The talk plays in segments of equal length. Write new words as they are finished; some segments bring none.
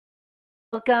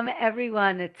Welcome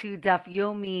everyone to Daf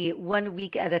Yomi, 1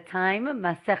 week at a time,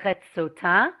 Masechet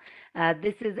Sotah.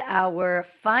 This is our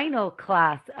final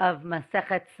class of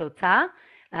Masechet Sotah.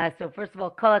 So first of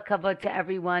all, kol hakavod to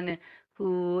everyone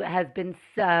who has been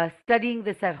studying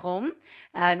this at home,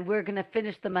 and we're going to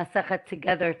finish the Masechet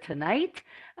together tonight.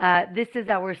 This is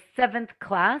our 7th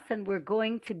class, and we're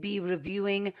going to be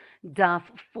reviewing Daf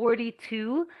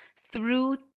 42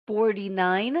 through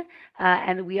 49,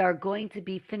 and we are going to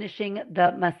be finishing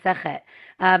the Masechet.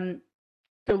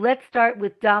 So let's start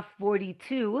with Daf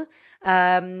 42.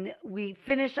 We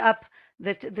finish up,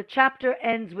 the chapter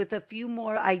ends with a few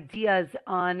more ideas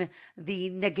on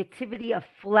the negativity of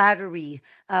flattery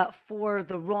for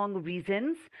the wrong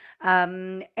reasons.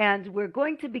 And we're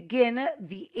going to begin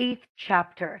the 8th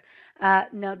chapter.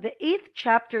 Now, the 8th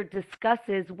chapter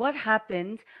discusses what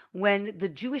happened when the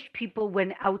Jewish people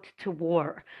went out to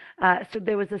war. So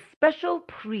there was a special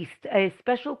priest, a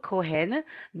special Cohen,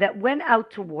 that went out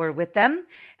to war with them.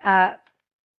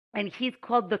 And he's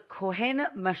called the Cohen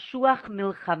Mashuach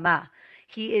Milchama.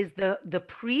 He is the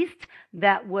priest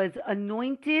that was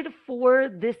anointed for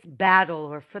this battle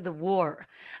or for the war.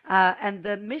 And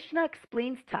the Mishnah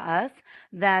explains to us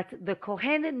that the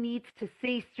Kohen needs to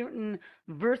say certain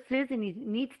verses and he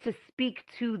needs to speak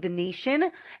to the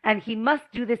nation, and he must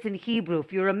do this in Hebrew.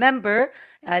 If you remember,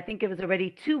 I think it was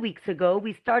already 2 weeks ago,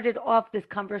 we started off this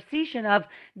conversation of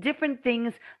different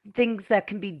things that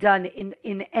can be done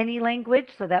in any language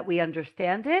so that we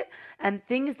understand it, and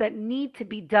things that need to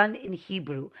be done in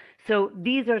Hebrew. So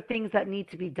these are things that need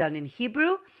to be done in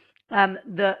Hebrew.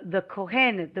 The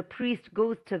Kohen, the priest,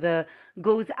 goes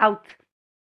out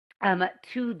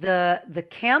to the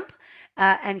camp,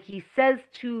 and he says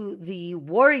to the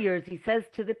warriors, he says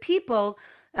to the people,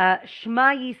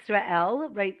 Shema Yisrael,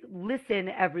 right? Listen,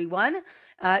 everyone.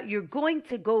 You're going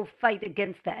to go fight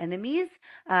against the enemies,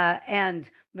 and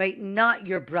right, not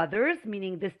your brothers.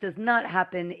 Meaning, this does not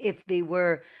happen if they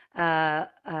were chas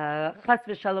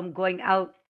v'shalom going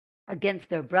out against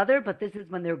their brother, but this is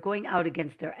when they're going out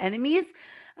against their enemies.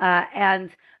 And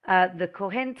the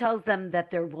Kohen tells them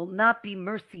that there will not be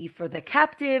mercy for the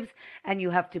captives, and you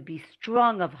have to be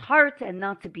strong of heart and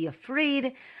not to be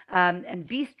afraid, and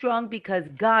be strong because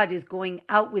God is going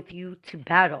out with you to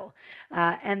battle.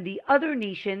 And the other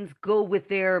nations go with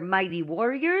their mighty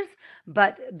warriors,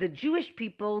 but the Jewish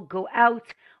people go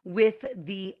out with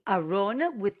the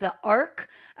Aron, with the ark,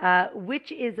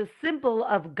 which is a symbol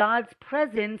of God's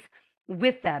presence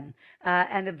with them.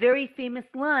 And a very famous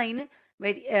line,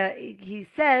 right? He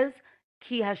says,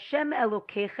 "Ki Hashem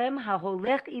Elokechem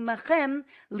haholech imachem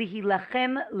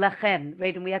lihilachem lachem."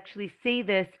 Right, and we actually say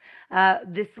this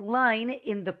line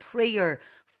in the prayer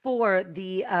for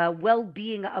the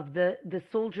well-being of the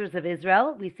soldiers of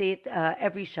Israel. We say it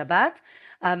every Shabbat.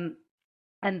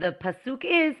 And the pasuk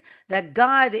is that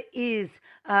God is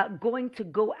going to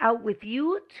go out with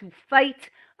you to fight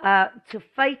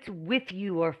with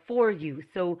you or for you.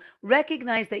 So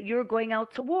recognize that you're going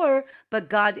out to war, but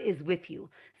God is with you.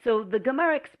 So the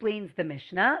Gemara explains the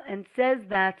Mishnah and says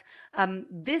that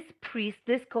this priest,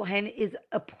 this Kohen, is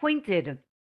appointed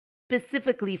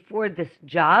specifically for this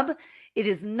job. It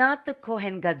is not the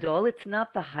Kohen Gadol, it's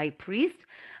not the high priest,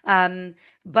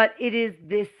 but it is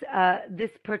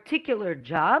this particular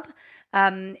job.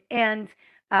 And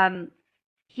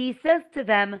he says to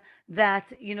them that,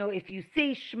 if you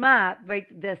say Shema, right,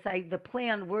 the play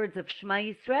on words of Shema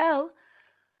Yisrael,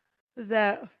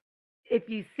 that if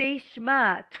you say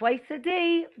Shema twice a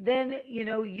day, then,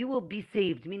 you will be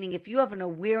saved. Meaning, if you have an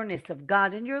awareness of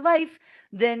God in your life,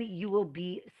 then you will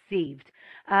be saved.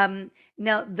 Now,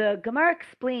 the Gemara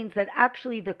explains that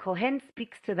actually the Kohen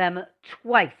speaks to them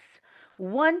twice.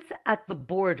 Once at the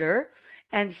border,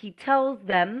 and he tells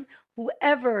them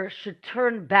whoever should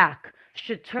turn back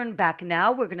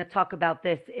now. We're going to talk about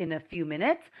this in a few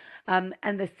minutes. And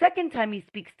the second time he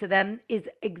speaks to them is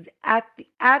at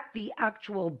the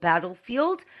actual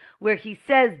battlefield, where he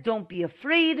says, "Don't be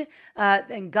afraid,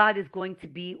 and God is going to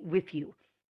be with you."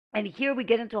 And here we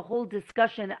get into a whole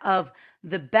discussion of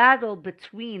the battle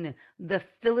between the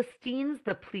Philistines,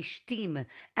 the Plishtim,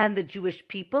 and the Jewish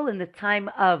people in the time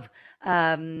of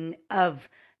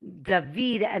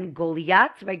David and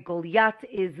Goliath. Right, Goliath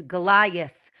is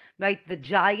Goliath. Right, the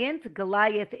giant.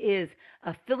 Goliath is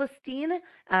a Philistine.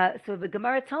 So the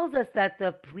Gemara tells us that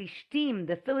the Plishtim,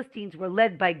 the Philistines, were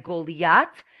led by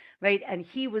Goliath, right? And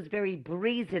he was very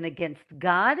brazen against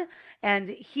God, and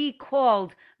he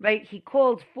called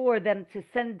for them to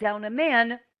send down a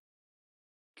man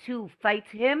to fight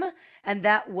him, and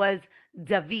that was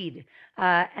David.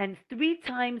 And 3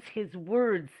 times his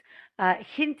words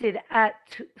hinted at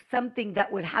something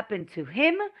that would happen to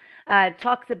him.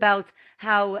 Talks about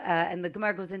how, and the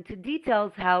Gemara goes into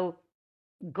details, how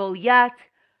Goliath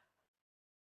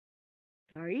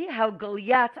how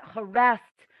Goliath harassed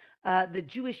the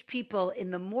Jewish people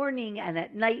in the morning and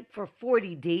at night for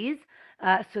 40 days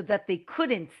so that they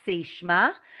couldn't say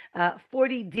Shema.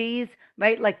 40 days,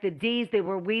 right? Like the days they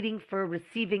were waiting for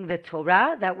receiving the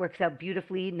Torah. That works out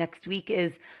beautifully. Next week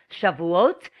is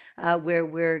Shavuot, where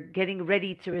we're getting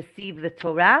ready to receive the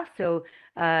Torah. So,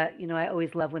 I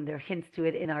always love when there are hints to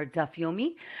it in our Daf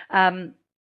Yomi. And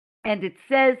it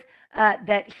says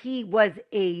that he was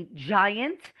a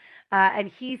giant,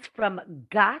 and he's from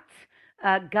Gat.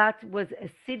 Gat was a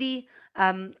city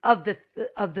of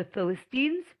the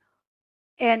Philistines,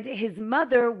 and his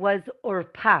mother was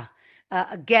Orpah.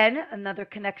 Again, another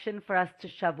connection for us to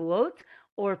Shavuot.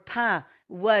 Orpah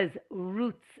was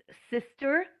Ruth's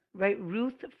sister, right?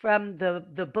 Ruth from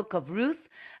the book of Ruth.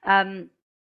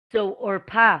 So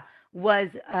Orpah was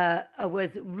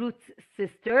Ruth's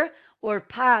sister.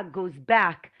 Orpah goes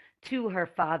back to her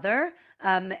father,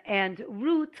 and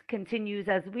Ruth continues,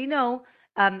 as we know,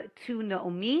 to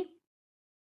Naomi,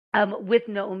 with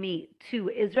Naomi to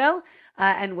Israel.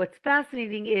 And what's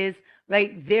fascinating is,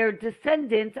 right, their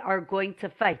descendants are going to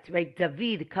fight, right?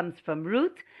 David comes from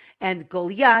Ruth, and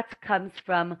Goliath comes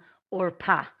from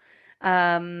Orpah.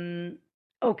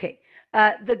 Okay,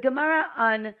 the Gemara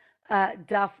on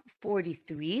Daf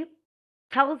 43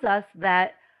 tells us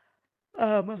that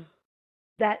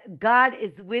that God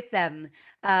is with them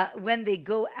when they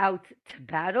go out to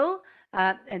battle,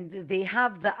 and they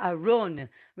have the Aron,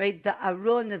 right? The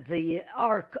Aron, the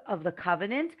Ark of the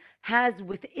Covenant, has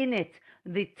within it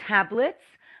the tablets,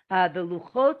 the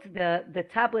Luchot, the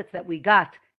tablets that we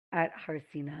got at Har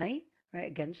Sinai, right?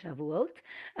 Again, Shavuot.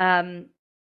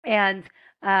 And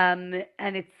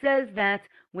it says that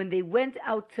when they went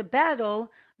out to battle,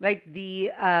 right,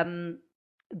 the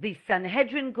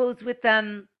Sanhedrin goes with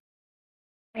them,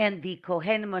 and the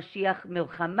Cohen Mashiach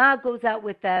Milchama goes out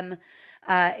with them.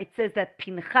 It says that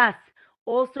Pinchas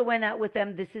also went out with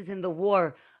them. This is in the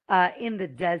war in the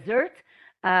desert.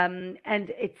 And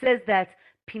it says that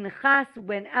Pinchas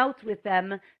went out with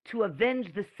them to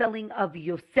avenge the selling of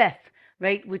Yosef,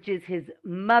 right, which is his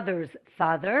mother's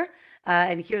father.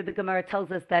 And here the Gemara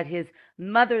tells us that his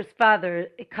mother's father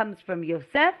comes from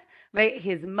Yosef, right?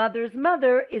 His mother's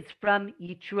mother is from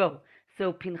Yitro.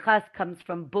 So Pinchas comes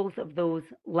from both of those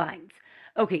lines.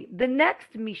 Okay, the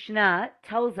next Mishnah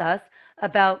tells us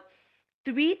about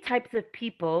 3 types of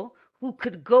people who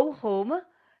could go home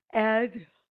and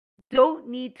don't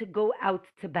need to go out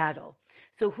to battle.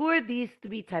 So who are these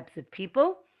 3 types of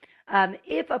people?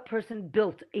 If a person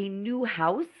built a new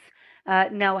house,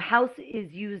 now house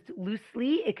is used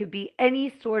loosely. It could be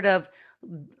any sort of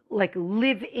like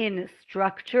live-in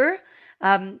structure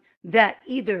that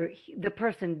either the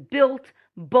person built,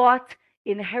 bought,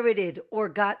 inherited, or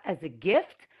got as a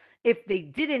gift. If they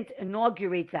didn't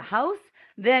inaugurate the house,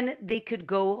 then they could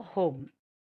go home.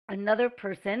 Another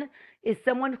person is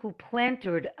someone who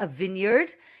planted a vineyard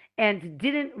and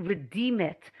didn't redeem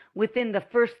it within the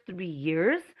first 3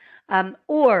 years,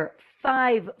 or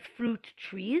 5 fruit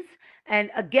trees. And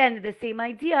again, the same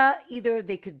idea, either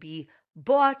they could be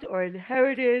bought or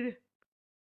inherited.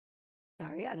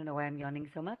 Sorry, I don't know why I'm yawning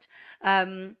so much.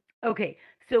 Okay,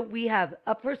 so we have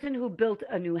a person who built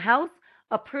a new house,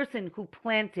 a person who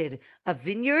planted a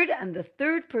vineyard, and the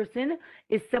third person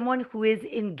is someone who is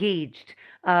engaged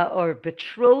or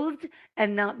betrothed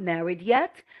and not married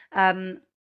yet.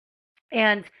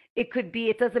 And it could be,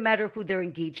 it doesn't matter who they're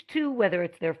engaged to, whether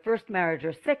it's their first marriage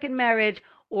or second marriage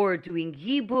or doing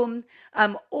yibum.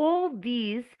 All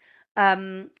these,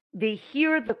 they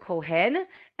hear the Cohen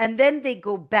and then they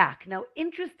go back. Now,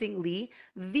 interestingly,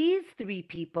 these 3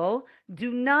 people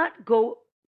do not go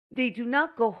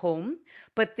home,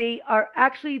 but they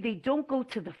don't go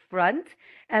to the front,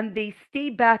 and they stay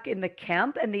back in the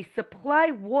camp, and they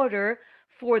supply water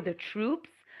for the troops,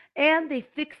 and they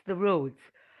fix the roads.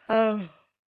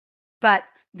 But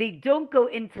they don't go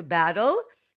into battle,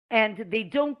 and they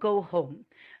don't go home.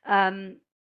 And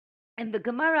the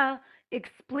Gemara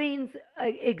explains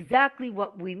exactly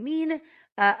what we mean.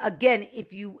 Again,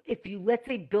 if you let's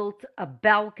say built a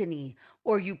balcony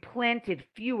or you planted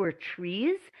fewer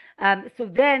trees, so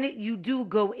then you do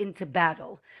go into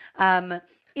battle.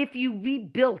 If you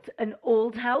rebuilt an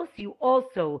old house, you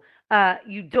also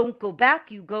you don't go back,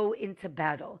 you go into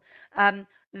battle.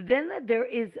 Then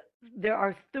there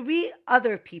are 3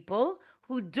 other people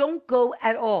who don't go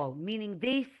at all, meaning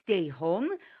they stay home.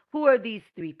 Who are these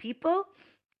 3 people?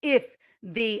 If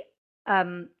they,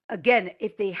 again,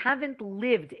 if they haven't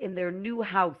lived in their new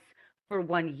house for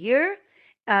 1 year.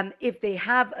 If they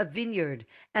have a vineyard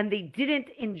and they didn't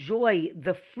enjoy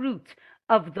the fruit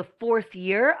of the 4th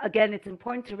year, again, it's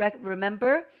important to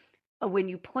remember when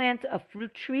you plant a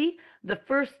fruit tree, the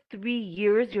first 3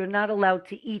 years you're not allowed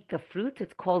to eat the fruit.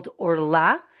 It's called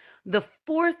orla. The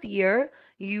 4th year,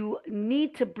 you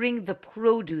need to bring the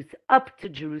produce up to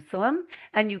Jerusalem,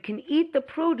 and you can eat the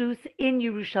produce in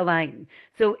Yerushalayim.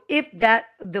 So if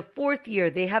the 4th year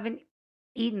they haven't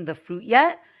eaten the fruit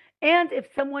yet, and if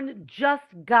someone just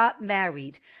got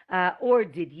married or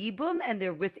did yibum and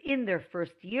they're within their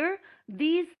 1st year,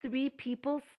 these 3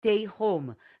 people stay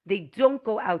home. They don't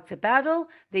go out to battle.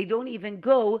 They don't even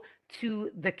go to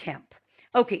the camp.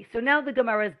 Okay, so now the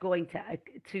Gemara is going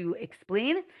to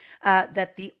explain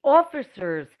that the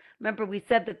officers. Remember, we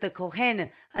said that the Cohen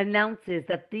announces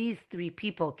that these 3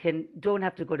 people don't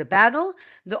have to go to battle.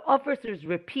 The officers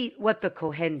repeat what the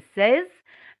Cohen says.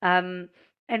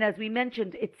 And as we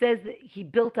mentioned, it says that he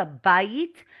built a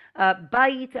bayit.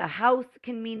 Bayit, a house,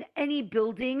 can mean any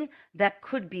building that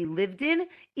could be lived in,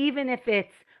 even if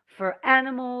it's for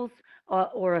animals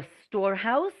or a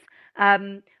storehouse.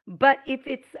 But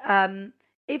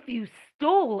if you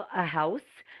stole a house,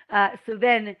 so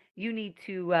then you need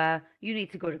to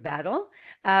go to battle.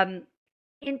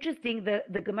 Interesting,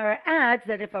 the Gemara adds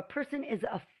that if a person is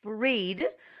afraid,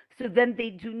 so then they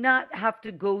do not have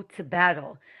to go to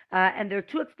battle. And there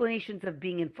are 2 explanations of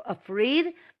being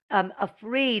afraid.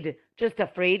 Afraid, just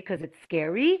afraid because it's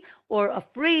scary, or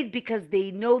afraid because they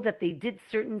know that they did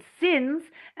certain sins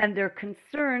and they're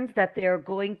concerned that they're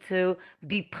going to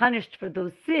be punished for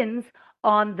those sins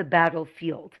on the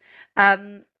battlefield.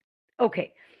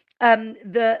 Okay.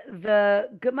 The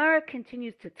Gemara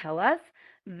continues to tell us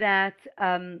that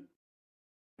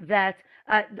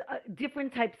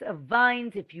different types of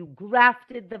vines, if you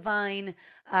grafted the vine,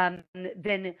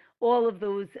 then all of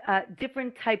those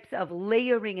different types of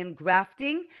layering and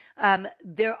grafting,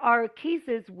 there are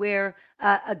cases where,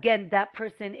 again, that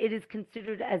person, it is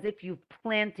considered as if you've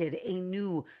planted a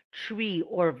new tree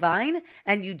or vine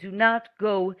and you do not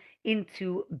go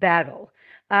into battle.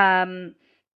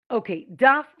 Okay,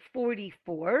 Daf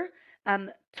 44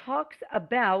 talks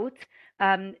about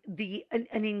an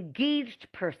engaged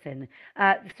person.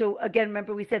 So again,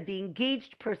 remember we said the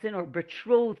engaged person or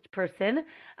betrothed person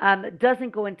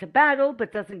doesn't go into battle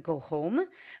but doesn't go home.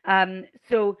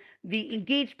 So the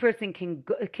engaged person can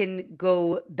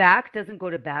go back, doesn't go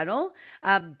to battle,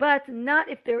 but not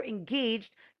if they're engaged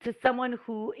to someone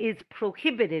who is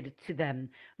prohibited to them,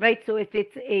 right? So if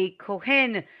it's a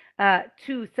Cohen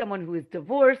to someone who is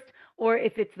divorced, or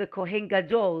if it's the Kohen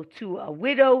Gadol to a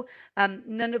widow,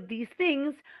 none of these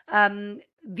things,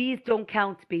 these don't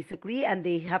count basically, and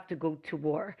they have to go to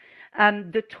war.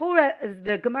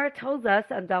 The Gemara tells us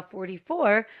on Daf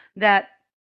 44 that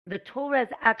the Torah is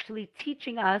actually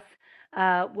teaching us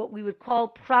what we would call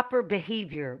proper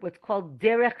behavior, what's called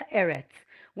derech eretz.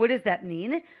 What does that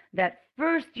mean? That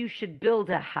first you should build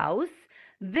a house,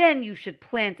 then you should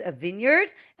plant a vineyard,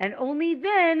 and only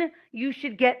then you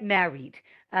should get married.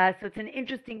 So it's an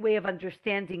interesting way of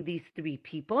understanding these 3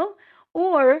 people.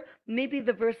 Or maybe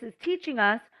the verse is teaching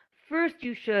us, first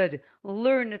you should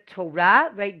learn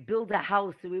Torah, right? Build a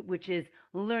house, which is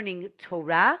learning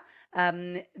Torah.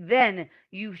 Then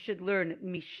you should learn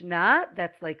Mishnah,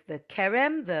 that's like the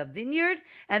kerem, the vineyard,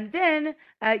 and then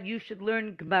you should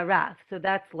learn Gemara, so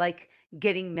that's like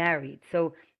getting married.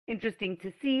 So interesting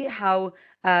to see how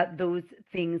those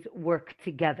things work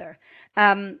together.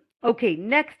 Okay,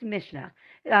 next Mishnah.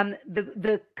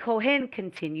 The Cohen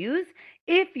continues,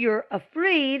 if you're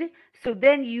afraid, so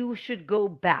then you should go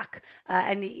back.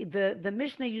 And the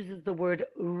Mishnah uses the word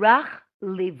rach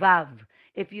levav.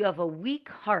 If you have a weak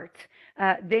heart,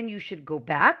 then you should go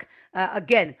back.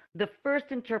 Again, the first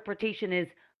interpretation is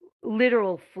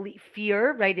literal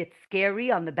fear, right? It's scary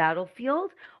on the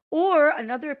battlefield. Or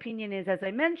another opinion is, as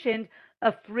I mentioned,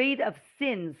 afraid of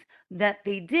sins that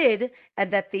they did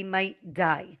and that they might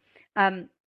die.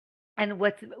 And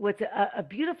what's a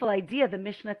beautiful idea, the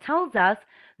Mishnah tells us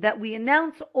that we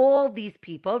announce all these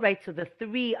people, right? So the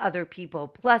 3 other people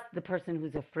plus the person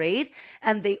who's afraid,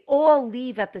 and they all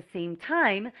leave at the same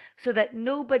time so that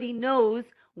nobody knows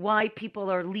why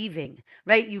people are leaving,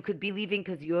 right? You could be leaving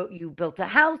because you built a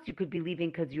house. You could be leaving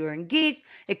because you're engaged.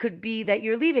 It could be that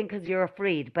you're leaving because you're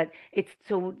afraid, but it's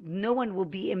so no one will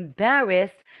be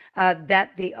embarrassed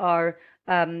that they are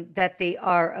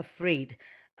afraid.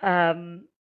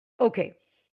 Okay.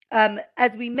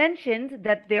 As we mentioned,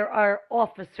 that there are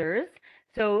officers.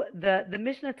 So the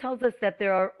Mishnah tells us that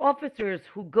there are officers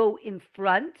who go in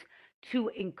front to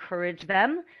encourage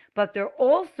them, but there are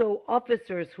also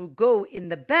officers who go in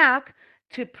the back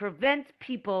to prevent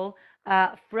people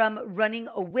from running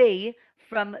away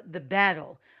from the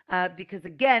battle. Because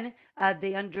again,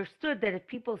 they understood that if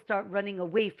people start running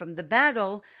away from the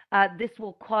battle, this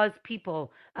will cause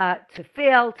people to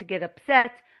fail, to get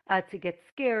upset, to get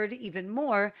scared even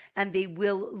more, and they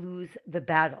will lose the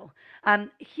battle.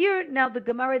 Here now the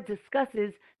Gemara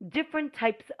discusses different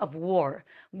types of war.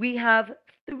 We have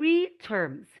three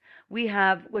terms. We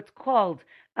have what's called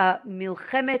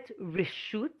milchemet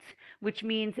reshut, which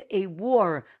means a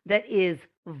war that is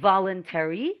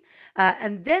voluntary,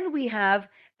 and then we have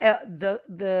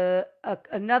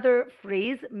another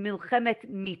phrase, milchemet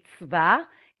mitzvah.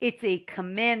 It's a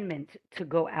commandment to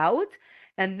go out,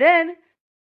 and then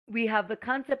we have the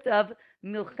concept of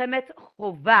milchemet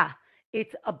chova.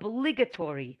 It's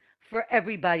obligatory for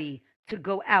everybody to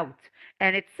go out,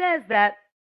 and it says that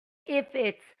if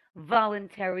it's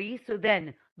voluntary, so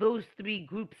then those three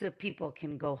groups of people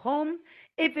can go home.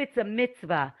 If it's a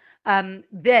mitzvah,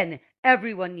 then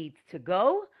everyone needs to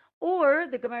go. Or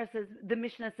the Gemara says, the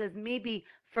Mishnah says, maybe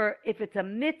for if it's a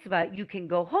mitzvah, you can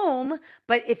go home,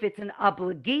 but if it's an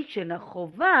obligation, a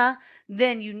chovah,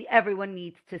 then everyone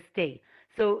needs to stay.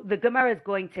 So the Gemara is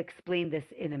going to explain this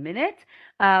in a minute.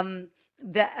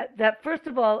 That first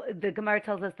of all, the Gemara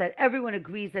tells us that everyone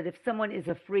agrees that if someone is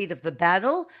afraid of the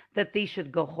battle, that they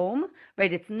should go home,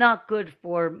 right? It's not good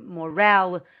for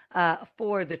morale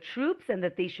for the troops, and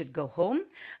that they should go home.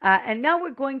 And now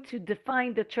we're going to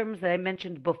define the terms that I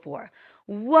mentioned before.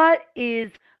 What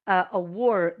is a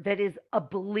war that is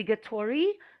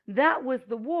obligatory? That was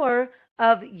the war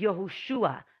of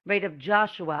Yehoshua, right? Of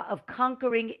Joshua, of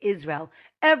conquering Israel.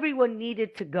 Everyone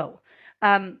needed to go.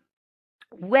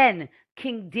 When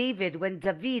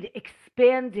David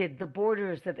expanded the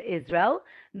borders of Israel,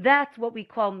 that's what we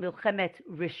call milchemet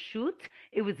reshut.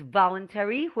 It was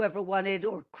voluntary. Whoever wanted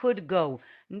or could go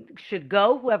should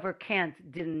go. Whoever can't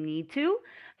didn't need to.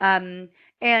 And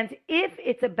if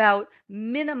it's about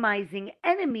minimizing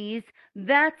enemies,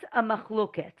 that's a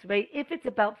machloket, right? If it's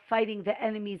about fighting the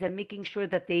enemies and making sure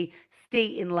that they stay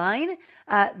in line,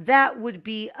 that would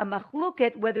be a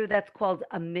machloket, whether that's called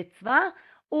a mitzvah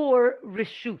or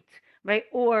reshut, right?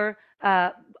 Or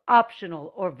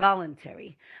optional or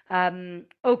voluntary.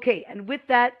 Okay, and with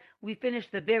that, we finish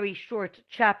the very short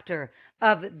chapter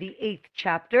of the 8th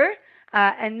chapter.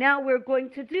 And now we're going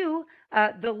to do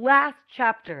the last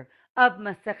chapter of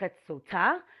Masechet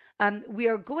Sotah. We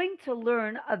are going to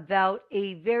learn about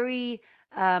a very,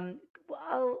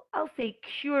 I'll say,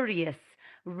 curious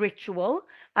ritual,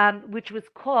 which was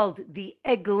called the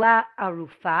Egla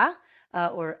Arufah,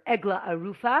 or Egla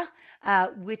Arufa,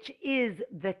 which is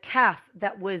the calf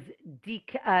that was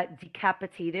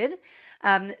decapitated.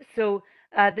 So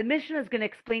the Mishnah is going to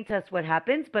explain to us what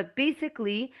happens, but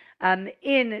basically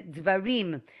in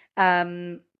Dvarim,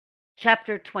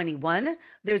 chapter 21,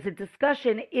 there's a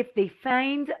discussion if they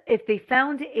found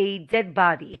a dead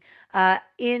body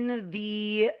in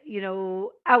the,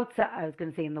 outside, I was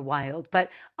going to say in the wild, but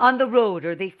on the road,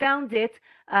 or they found it,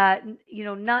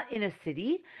 not in a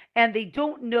city, and they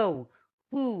don't know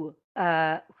who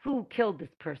killed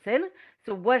this person.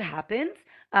 So what happens?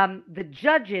 The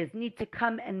judges need to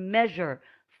come and measure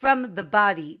from the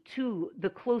body to the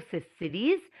closest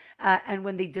cities, and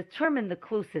when they determine the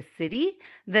closest city,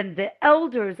 then the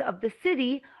elders of the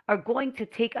city are going to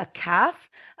take a calf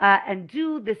and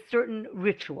do this certain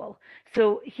ritual.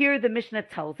 So here the Mishnah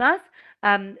tells us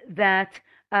that,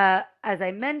 as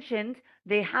I mentioned,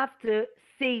 they have to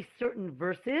say certain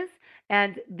verses,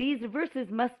 and these verses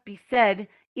must be said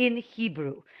in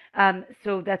Hebrew.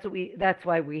 So that's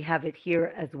why we have it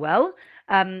here as well.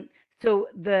 So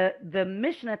the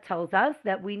Mishnah tells us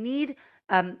that we need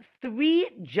 3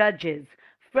 judges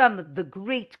from the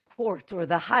great court or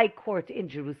the high court in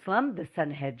Jerusalem, the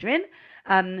Sanhedrin.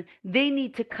 They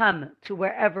need to come to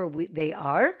wherever they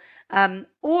are,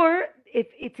 or if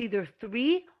it's either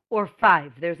 3 or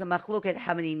 5. There's a machloket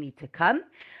how many need to come.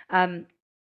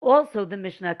 Also, the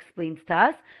Mishnah explains to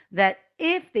us that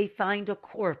if they find a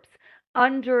corpse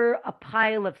under a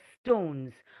pile of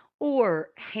stones or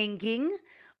hanging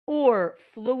or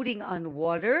floating on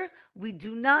water, we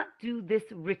do not do this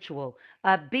ritual.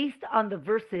 Based on the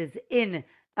verses in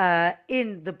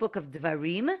the book of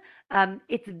Devarim,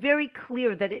 it's very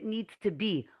clear that it needs to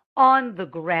be on the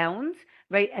ground,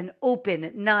 right, and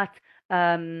open, not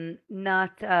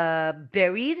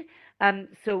buried.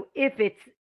 So if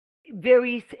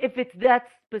it's that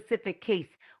specific case,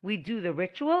 we do the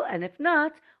ritual, and if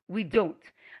not, we don't.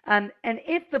 And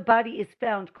if the body is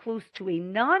found close to a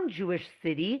non-Jewish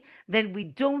city, then we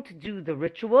don't do the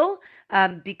ritual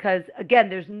because, again,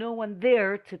 there's no one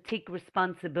there to take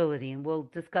responsibility. And we'll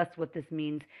discuss what this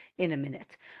means in a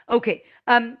minute. Okay,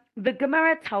 the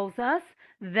Gemara tells us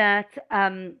that.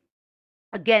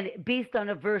 Again, based on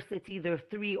a verse, it's either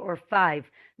 3 or 5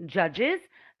 judges.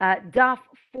 Daf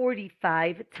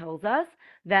 45 tells us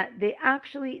that they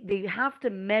have to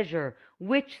measure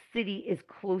which city is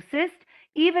closest,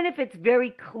 even if it's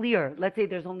very clear. Let's say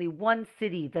there's only one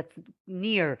city that's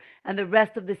near and the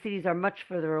rest of the cities are much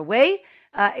further away.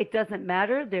 It doesn't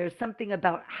matter. There's something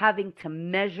about having to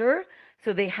measure,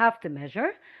 so they have to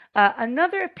measure.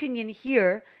 Another opinion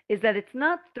here is that it's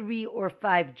not 3 or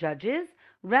 5 judges.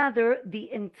 Rather,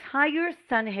 the entire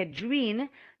Sanhedrin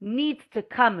needs to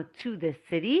come to this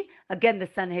city. Again, the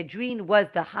Sanhedrin was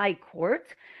the high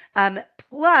court,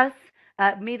 plus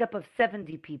made up of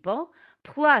 70 people,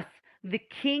 plus the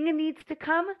king needs to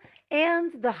come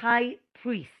and the high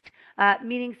priest.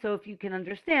 Meaning, so if you can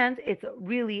understand, it's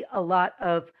really a lot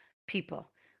of people.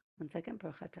 One second.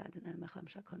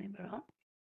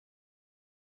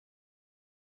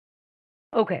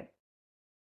 Okay.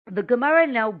 The Gemara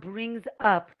now brings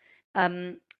up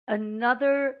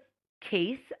another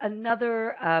case,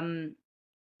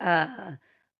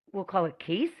 we'll call it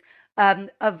case,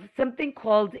 of something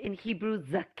called in Hebrew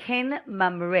Zaken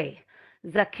Mamre.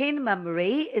 Zaken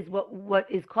Mamre is what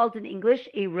is called in English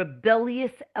a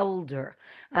rebellious elder.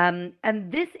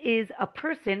 And this is a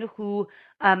person who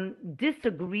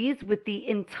disagrees with the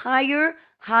entire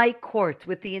high court,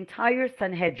 with the entire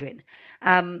Sanhedrin.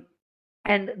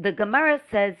 And the Gemara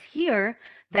says here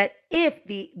that if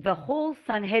the whole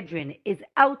Sanhedrin is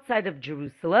outside of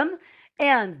Jerusalem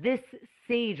and this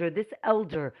sage or this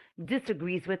elder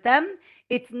disagrees with them,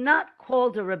 it's not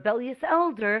called a rebellious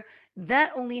elder.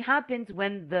 That only happens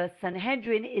when the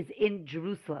Sanhedrin is in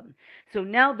Jerusalem. So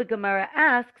now the Gemara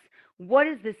asks, what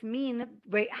does this mean?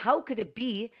 Right? How could it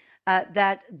be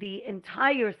that the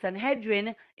entire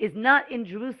Sanhedrin is not in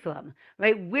Jerusalem?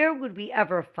 Right? Where would we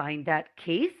ever find that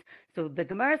case? So the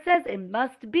Gemara says it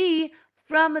must be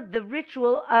from the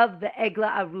ritual of the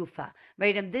Egla Arufa,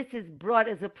 right? And this is brought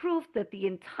as a proof that the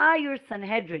entire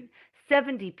Sanhedrin,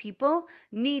 70 people,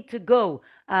 need to go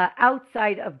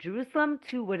outside of Jerusalem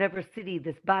to whatever city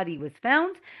this body was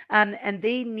found, and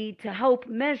they need to help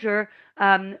measure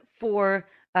for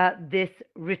this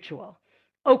ritual.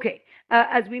 Okay,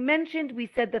 as we mentioned, we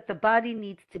said that the body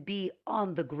needs to be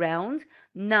on the ground,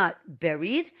 not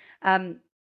buried.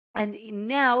 And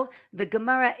now the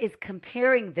Gemara is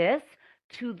comparing this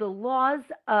to the laws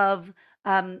of,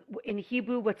 in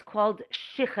Hebrew, what's called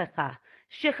shichacha.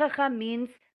 Shichacha means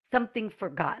something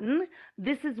forgotten.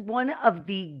 This is one of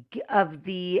the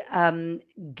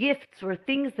gifts or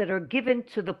things that are given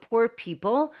to the poor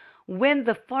people when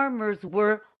the farmers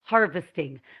were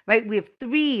harvesting. Right? We have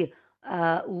 3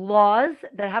 laws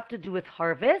that have to do with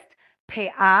harvest.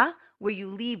 Pe'ah, where you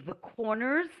leave the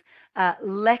corners.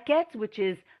 Leket, which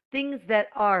is things that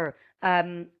are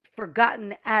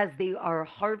forgotten as they are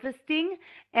harvesting,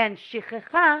 and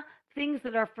shichecha, things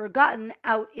that are forgotten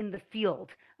out in the field.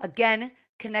 Again,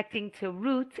 connecting to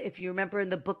Ruth, if you remember in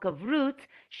the book of Ruth,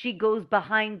 she goes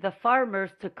behind the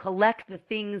farmers to collect the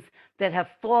things that have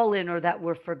fallen or that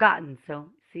were forgotten. So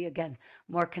see, again,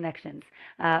 more connections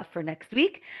for next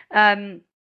week.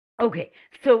 Okay,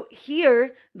 so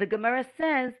here the Gemara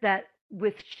says that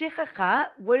with shichacha,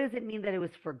 what does it mean that it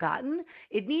was forgotten?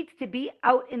 It needs to be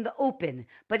out in the open.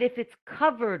 But if it's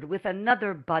covered with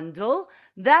another bundle,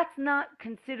 that's not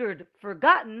considered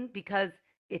forgotten because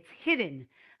it's hidden.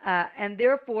 And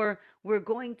therefore, we're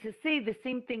going to say the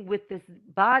same thing with this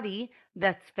body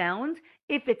that's found.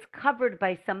 If it's covered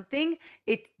by something,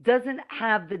 it doesn't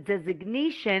have the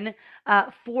designation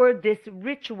for this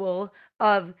ritual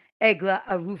of Egla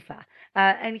Arufa.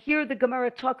 And here the Gemara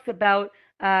talks about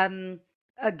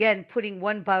again, putting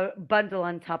one bundle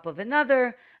on top of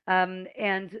another, and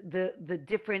the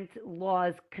different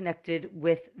laws connected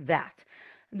with that.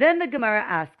 Then the Gemara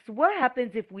asks, what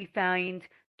happens if we find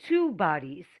 2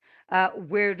 bodies?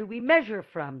 Where do we measure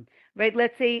from? Right?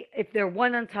 Let's say if they're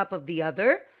one on top of the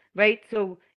other, right?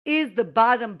 So is the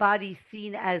bottom body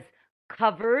seen as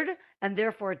covered and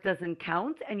therefore it doesn't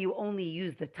count and you only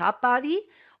use the top body?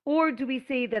 Or do we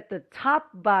say that the top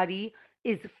body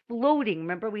is floating?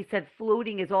 Remember, we said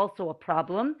floating is also a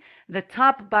problem. The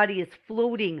top body is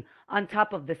floating on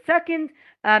top of the second,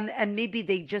 and maybe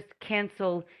they just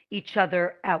cancel each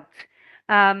other out.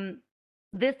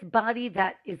 This body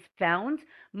that is found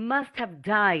must have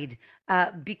died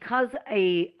because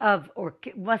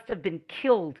must have been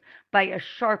killed by a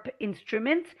sharp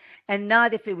instrument, and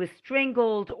not if it was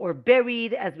strangled or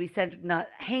buried, as we said, not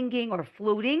hanging or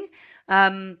floating.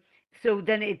 So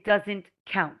then it doesn't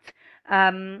count.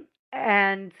 And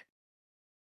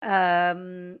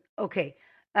okay.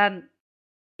 Um,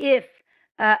 if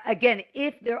again,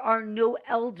 if there are no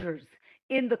elders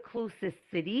in the closest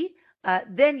city,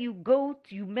 then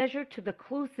you measure to the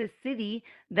closest city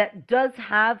that does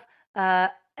have uh,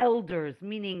 elders,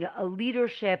 meaning a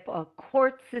leadership, a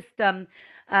court system.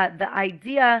 The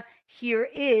idea here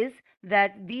is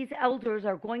that these elders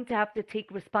are going to have to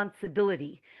take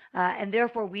responsibility, and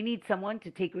therefore we need someone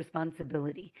to take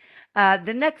responsibility.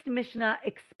 The next Mishnah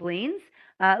explains,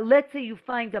 let's say you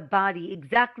find a body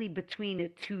exactly between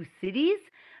two cities.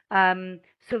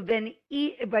 So then,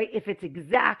 right, if it's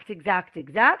exact,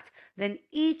 then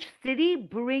each city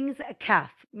brings a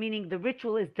calf, meaning the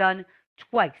ritual is done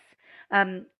twice.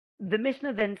 The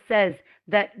Mishnah then says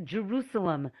that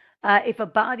Jerusalem, if a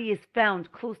body is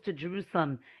found close to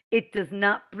Jerusalem, it does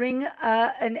not bring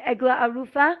an egla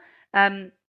arufa.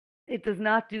 It does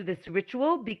not do this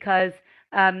ritual because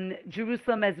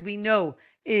Jerusalem, as we know,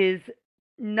 is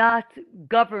not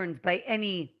governed by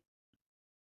any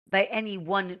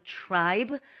one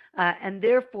tribe, and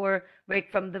therefore, right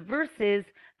from the verses,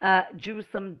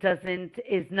 Jerusalem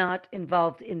is not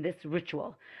involved in this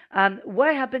ritual.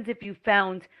 What happens if you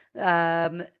found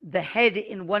the head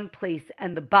in one place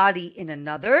and the body in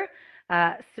another?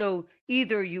 So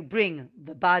either you bring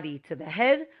the body to the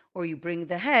head, or you bring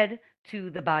the head to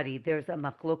the body. There's a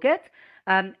machloket.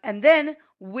 And then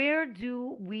where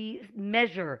do we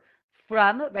measure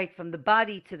from, right, from the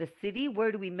body to the city?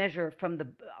 Where do we measure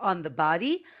on the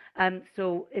body?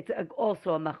 So it's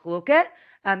also a machloket.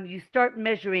 You start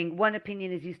measuring, one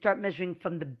opinion is you start measuring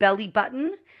from the belly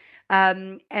button,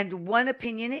 and one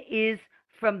opinion is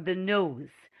from the nose.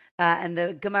 And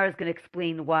the Gemara is going to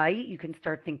explain why. You can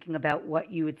start thinking about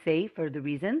what you would say for the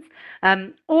reasons.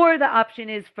 Or the option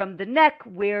is from the neck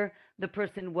where the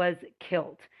person was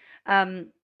killed.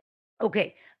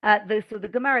 Okay, so the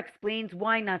Gemara explains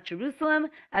why not Jerusalem.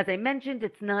 As I mentioned,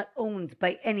 it's not owned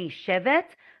by any shevet,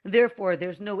 therefore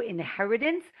there's no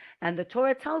inheritance, and the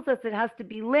Torah tells us it has to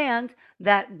be land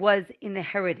that was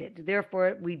inherited.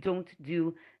 Therefore, we don't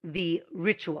do the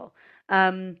ritual.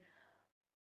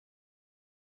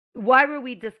 Why were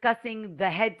we discussing the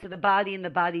head to the body and the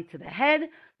body to the head?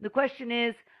 The question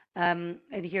is, and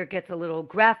here it gets a little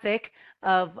graphic,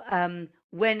 of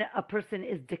when a person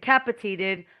is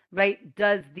decapitated, right,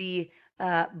 does the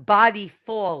body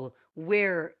fall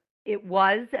where it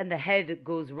was and the head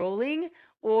goes rolling,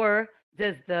 or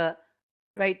does the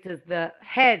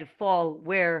head fall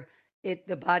where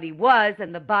the body was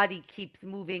and the body keeps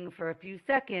moving for a few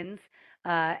seconds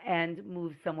and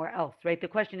moves somewhere else, right? The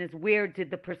question is, where did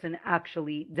the person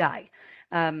actually die?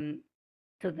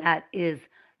 So that is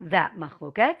that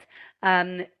machloket.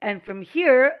 And from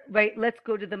here, right, let's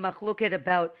go to the machloket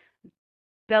about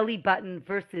belly button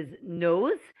versus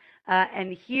nose.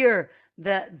 And here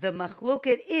the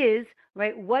machloket is,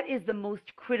 right, what is the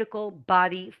most critical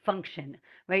body function,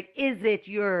 right? Is it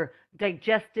your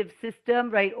digestive system,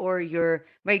 right, or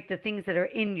the things that are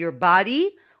in your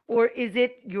body, or is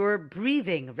it your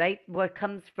breathing, right? What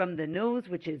comes from the nose,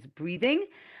 which is breathing.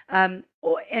 And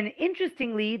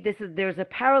interestingly, there's a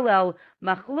parallel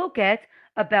machloket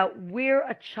about where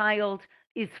a child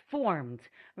is formed,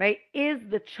 right? Is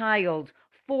the child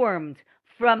formed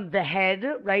from the head,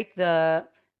 right?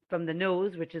 From the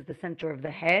nose, which is the center of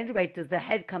the head, right? Does the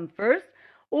head come first,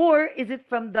 or is it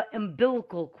from the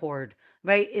umbilical cord,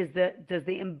 right? Does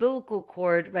the umbilical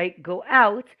cord, right, go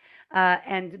out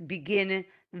and begin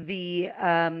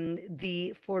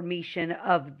the formation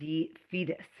of the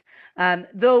fetus?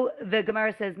 Though the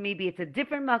Gemara says maybe it's a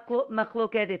different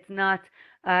machloket, it's not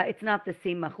the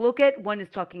same machloket. One is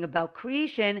talking about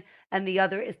creation, and the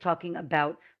other is talking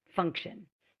about function.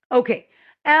 Okay,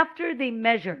 after they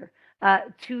measure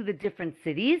to the different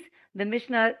cities, the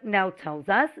Mishnah now tells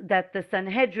us that the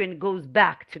Sanhedrin goes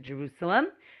back to Jerusalem,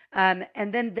 and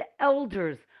then the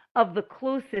elders of the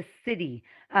closest city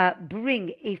bring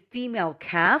a female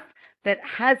calf that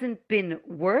hasn't been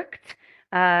worked.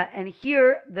 And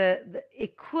here,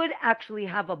 it could actually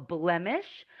have a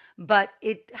blemish, but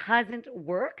it hasn't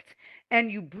worked.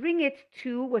 And you bring it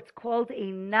to what's called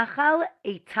a Nachal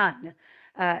Eitan.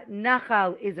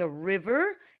 Nachal is a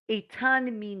river.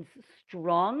 Eitan means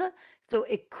strong. So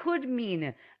it could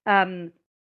mean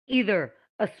either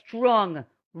a strong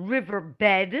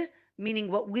riverbed,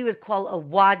 meaning what we would call a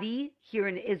wadi here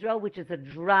in Israel, which is a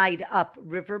dried up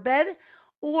riverbed,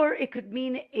 or it could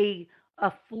mean a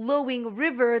a flowing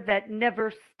river that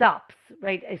never stops,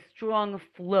 right? A strong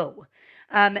flow.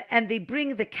 And they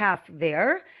bring the calf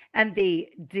there and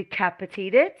they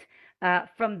decapitate it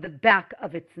from the back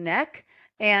of its neck.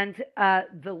 And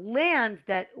the land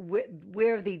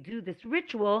where they do this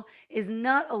ritual is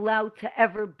not allowed to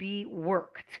ever be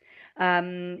worked.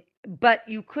 But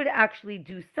you could actually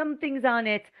do some things on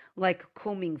it, like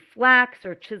combing flax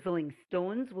or chiseling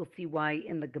stones. We'll see why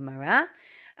in the Gemara.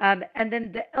 And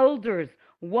then the elders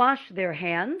wash their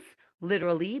hands,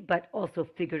 literally, but also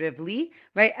figuratively,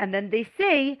 right? And then they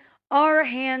say, our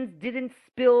hands didn't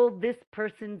spill this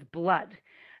person's blood,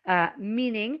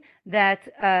 meaning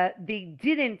that they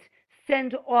didn't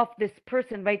send off this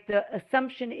person, right? The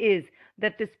assumption is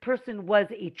that this person was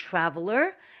a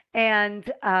traveler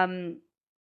and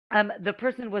the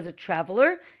person was a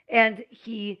traveler, and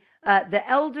the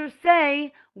elders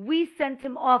say, we sent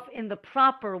him off in the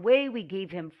proper way. We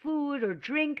gave him food or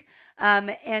drink,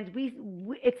 and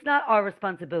it's not our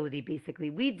responsibility. Basically,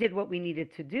 we did what we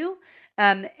needed to do,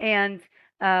 and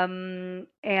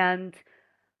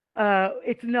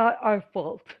it's not our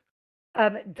fault.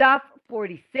 Daf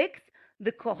 46,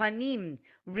 the Kohanim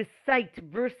recite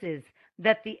verses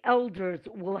that the elders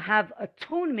will have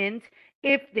atonement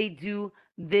if they do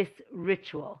this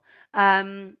ritual.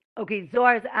 Okay,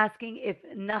 Zohar is asking if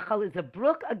Nachal is a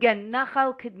brook. Again,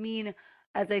 Nachal could mean,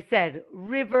 as I said,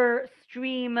 river,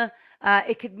 stream.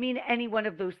 It could mean any one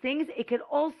of those things. It could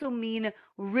also mean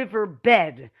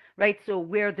riverbed, right? So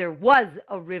where there was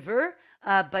a river,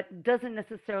 but doesn't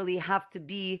necessarily have to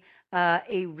be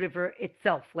a river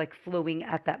itself, like flowing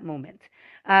at that moment.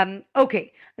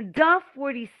 Okay, Daf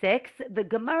 46, the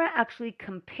Gemara actually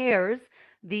compares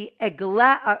the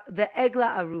Egla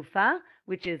Arufa,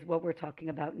 which is what we're talking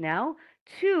about now,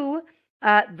 to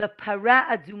the Para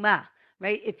Aduma,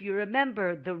 right? If you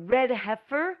remember the red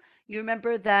heifer, you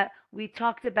remember that we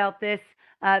talked about this.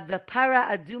 The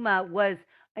Para Aduma was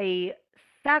a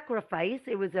sacrifice.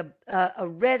 It was a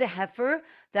red heifer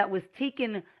that was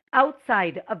taken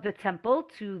outside of the temple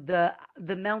to the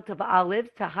Mount of Olives,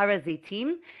 to Har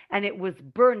HaZeitim, and it was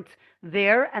burnt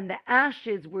there, and the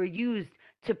ashes were used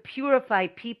to purify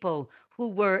people who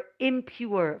were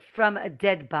impure from a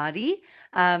dead body.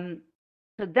 So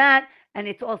that, and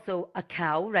it's also a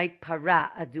cow, right?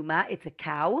 Para Aduma, it's a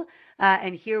cow.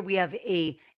 And here we have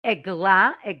a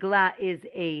egla. Egla is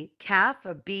a calf,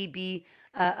 a baby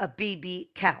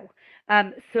cow.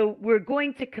 So we're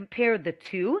going to compare the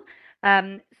two.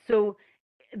 So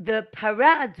the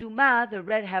Para Aduma, the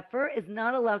red heifer, is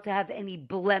not allowed to have any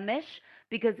blemish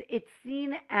because it's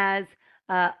seen as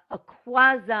a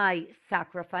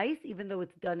quasi-sacrifice, even though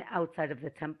it's done outside of the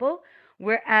temple,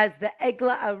 whereas the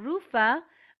Egla Arufa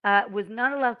was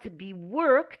not allowed to be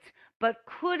worked, but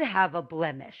could have a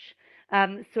blemish.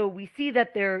 So we see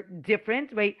that they're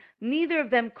different, right? Neither of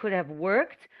them could have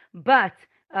worked, but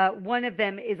one of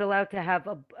them is allowed to have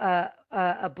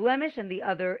a blemish and the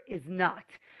other is not.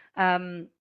 And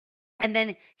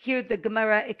then here the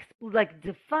Gemara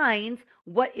defines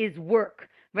what is work,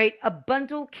 right? A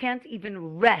bundle can't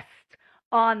even rest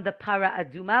on the Para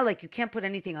Aduma, like you can't put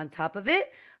anything on top of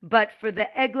it. But for the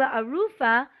Egla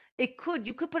Arufa,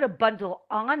 you could put a bundle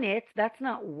on it. That's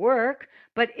not work,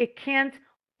 but it can't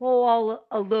haul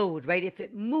a load, right? If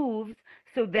it moves,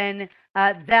 so then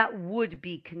that would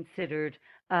be considered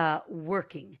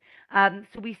working.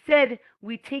 So we said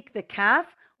we take the calf.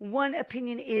 One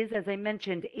opinion is, as I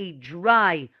mentioned, a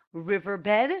dry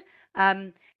riverbed.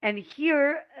 And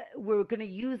here we're going to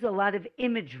use a lot of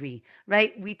imagery,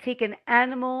 right? We take an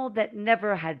animal that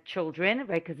never had children,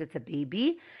 right, because it's a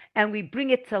baby, and we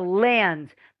bring it to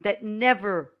land that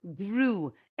never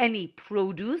grew any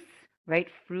produce, right,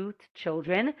 fruit,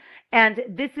 children. And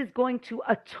this is going to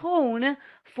atone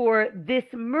for this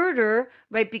murder,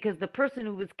 right, because the person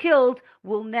who was killed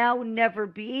will now never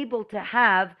be able to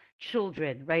have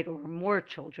children, right, or more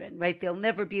children, right? They'll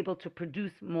never be able to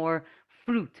produce more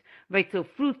fruit, right? So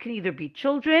fruit can either be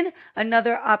children.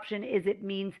 Another option is it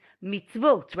means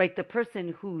mitzvot, right? The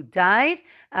person who died,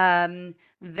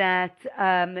 that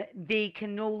they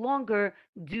can no longer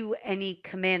do any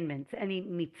commandments, any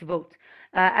mitzvot.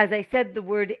 As I said, the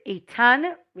word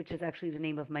Eitan, which is actually the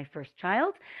name of my first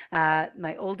child,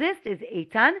 my oldest is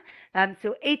Eitan.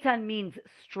 So Eitan means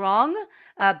strong,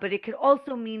 but it could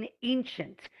also mean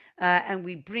ancient. And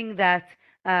we bring that,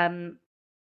 and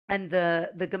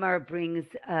the Gemara brings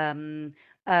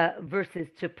verses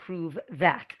to prove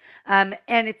that. And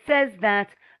it says that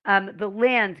the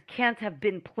land can't have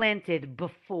been planted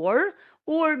before,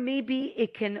 or maybe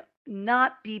it can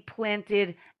not be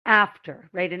planted after,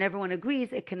 right? And everyone agrees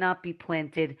it cannot be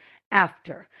planted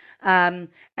after. And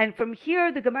from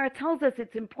here, the Gemara tells us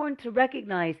it's important to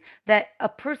recognize that a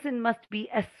person must be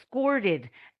escorted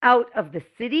out of the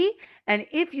city. And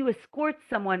if you escort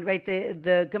someone, right,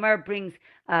 the Gemara brings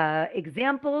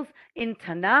examples in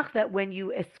Tanakh that when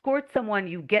you escort someone,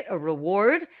 you get a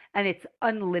reward and it's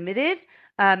unlimited.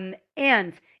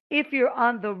 And if you're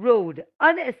on the road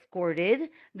unescorted,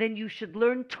 then you should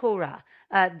learn Torah.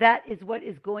 That is what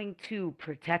is going to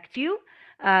protect you.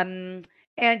 And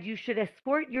you should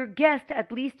escort your guest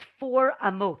at least 4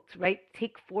 amot, right?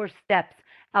 Take 4 steps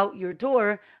out your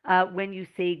door when you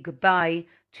say goodbye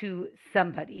to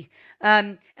somebody.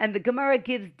 And the Gemara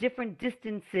gives different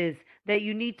distances that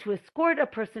you need to escort a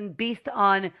person based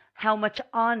on how much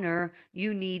honor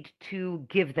you need to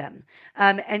give them.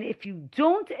 And if you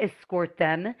don't escort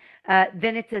them,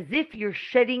 then it's as if you're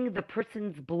shedding the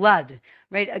person's blood,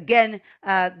 right? Again,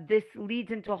 this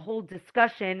leads into a whole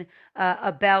discussion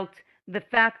about the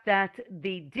fact that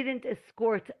they didn't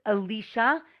escort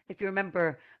Elisha. If you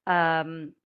remember,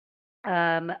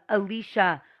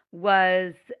 Elisha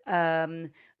was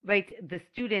right the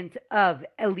student of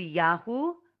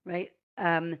Eliyahu, right?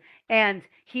 And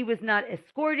he was not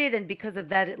escorted, and because of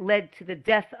that, it led to the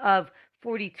death of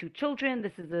 42 children.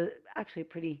 This is actually a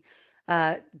pretty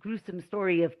gruesome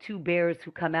story of 2 bears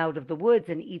who come out of the woods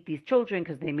and eat these children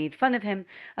because they made fun of him.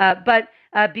 But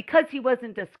because he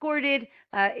wasn't escorted,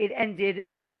 it ended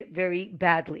very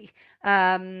badly.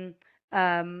 Okay,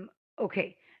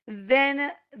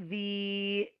 then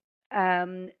the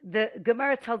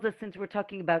Gemara tells us, since we're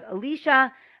talking about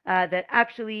Elisha, that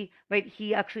actually, right,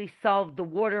 he actually solved the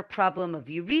water problem of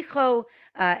Yericho,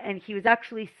 and he was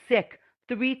actually sick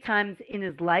 3 times in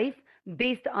his life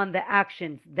based on the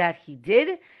actions that he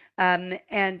did.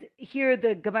 And here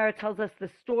the Gemara tells us the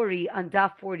story on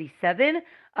Daf 47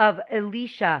 of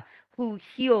Elisha, who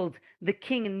healed the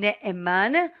king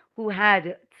Ne'eman, who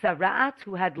had tzaraat,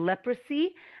 who had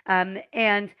leprosy,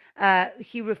 and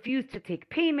he refused to take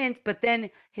payment. But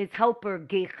then his helper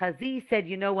Gehazi said,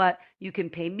 "You know what? You can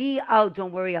pay me.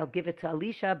 Don't worry, I'll give it to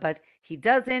Elisha." But he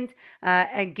doesn't,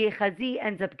 and Gehazi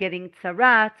ends up getting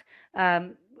tzaraat,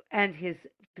 and his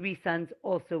 3 sons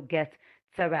also get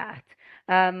tzaraat.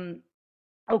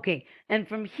 Okay, and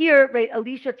from here, right,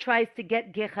 Elisha tries to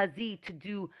get Gehazi to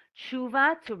do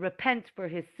tshuva, to repent for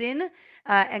his sin,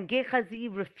 and Gehazi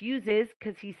refuses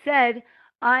because he said,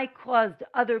 I caused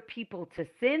other people to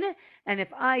sin, and if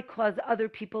I cause other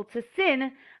people to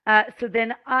sin, so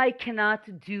then I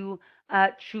cannot do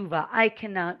tshuva, I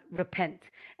cannot repent.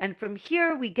 And from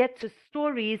here, we get to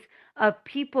stories of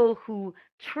people who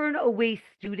turn away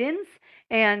students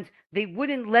and they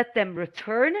wouldn't let them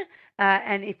return.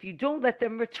 And if you don't let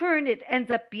them return, it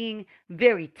ends up being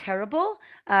very terrible.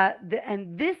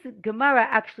 And this Gemara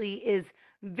actually is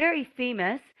very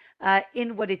famous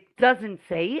in what it doesn't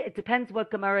say. It depends what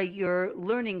Gemara you're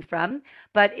learning from.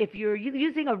 But if you're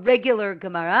using a regular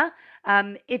Gemara,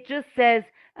 it just says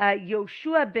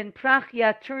Yoshua ben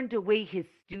Prachia turned away his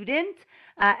student,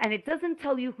 and it doesn't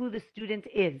tell you who the student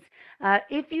is.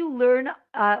 If you learn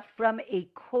from a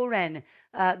Cohen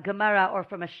Gemara or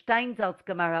from a Steinsaltz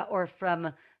Gemara or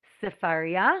from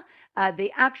Sefaria,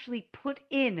 they actually put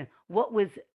in what was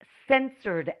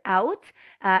censored out,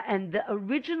 and the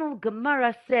original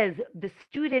Gemara says the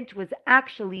student was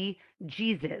actually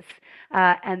Jesus,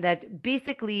 and that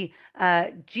basically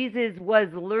Jesus was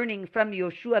learning from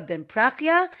Yoshua ben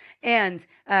Prachia, and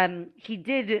he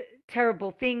did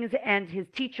terrible things, and his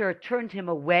teacher turned him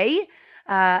away.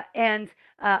 And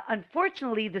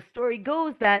unfortunately, the story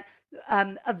goes that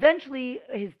eventually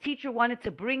his teacher wanted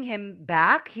to bring him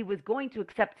back. He was going to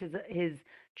accept his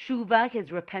tshuva,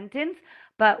 his repentance,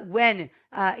 but when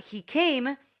he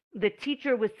came, the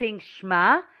teacher was saying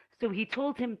Shema, so he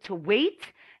told him to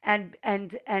wait, and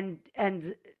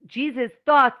Jesus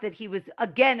thought that he was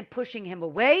again pushing him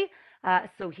away,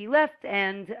 so he left,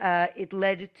 and it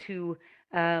led to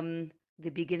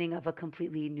the beginning of a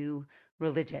completely new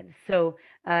religion. So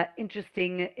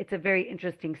interesting. It's a very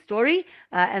interesting story,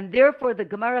 and therefore the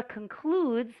Gemara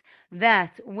concludes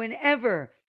that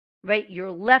whenever, right,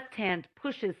 your left hand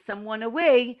pushes someone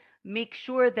away, make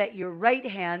sure that your right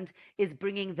hand is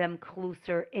bringing them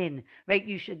closer in, right?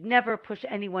 You should never push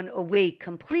anyone away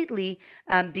completely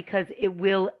because it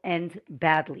will end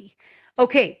badly.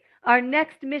 Okay, our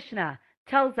next Mishnah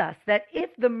tells us that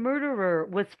if the murderer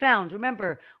was found,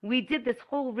 remember, we did this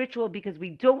whole ritual because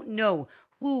we don't know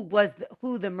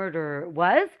who the murderer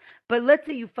was, but let's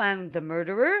say you found the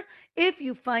murderer. If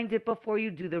you find it before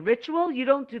you do the ritual, you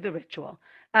don't do the ritual.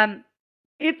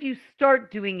 If you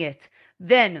start doing it,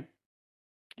 then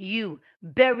you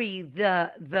bury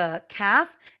the calf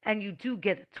and you do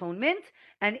get atonement.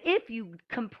 And if you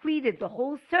completed the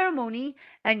whole ceremony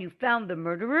and you found the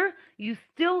murderer, you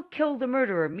still kill the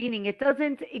murderer, meaning it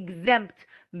doesn't exempt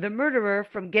the murderer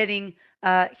from getting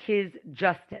his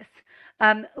justice.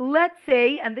 Let's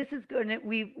say, and this is good,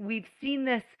 we've seen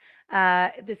this.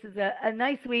 This is a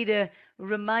nice way to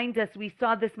remind us. We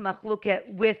saw this machloket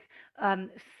with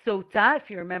Sotah, if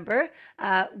you remember.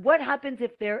 What happens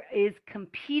if there is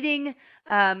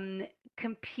um,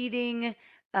 competing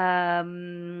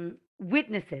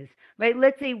witnesses, right?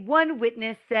 Let's say one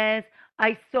witness says,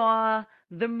 "I saw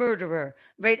the murderer,"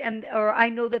 right, and or I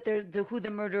know that who the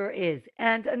murderer is,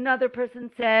 and another person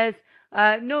says,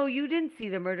 "No, you didn't see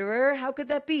the murderer. How could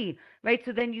that be?" Right?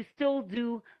 So then you still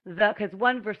do because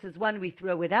one versus one, we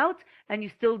throw it out, and you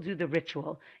still do the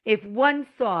ritual. If one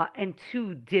saw and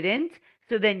two didn't,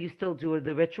 so then you still do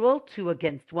the ritual, two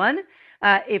against one.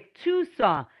 If two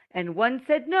saw and one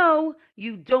said no,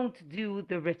 you don't do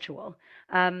the ritual.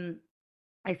 Um,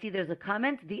 I see there's a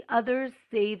comment. The others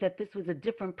say that this was a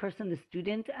different person, the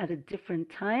student, at a different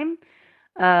time.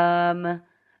 Um,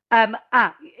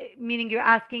 Meaning you're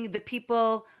asking the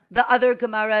people, the other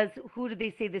Gemaras, who do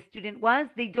they say the student was?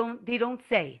 They don't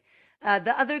say.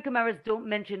 The other Gemaras don't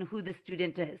mention who the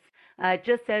student is. It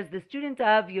just says the student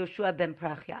of Yoshua ben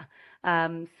Prachya.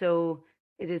 So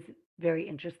it is very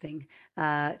interesting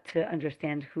to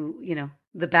understand who,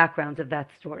 the backgrounds of that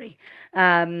story.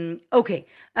 Okay.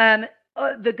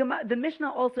 The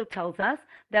Mishnah also tells us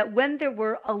that when there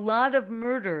were a lot of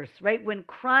murders, right, when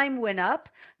crime went up,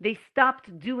 they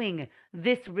stopped doing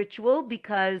this ritual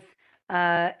because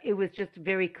it was just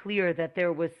very clear that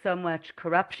there was so much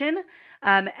corruption.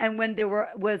 And when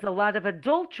was a lot of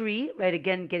adultery, right,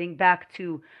 again, getting back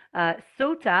to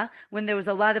Sotah, when there was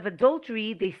a lot of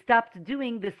adultery, they stopped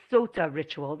doing the Sotah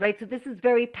ritual, right? So this is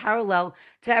very parallel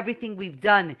to everything we've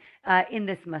done in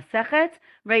this Masechet,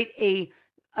 right?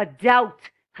 A doubt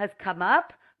has come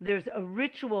up. There's a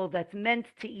ritual that's meant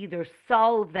to either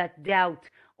solve that doubt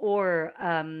or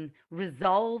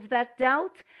resolve that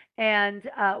doubt. And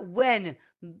when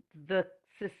the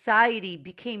society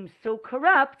became so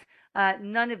corrupt,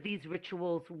 none of these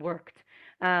rituals worked.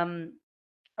 Um,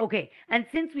 Okay, and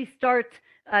since we start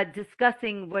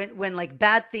discussing when like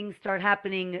bad things start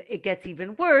happening, it gets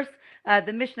even worse.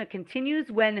 The Mishnah continues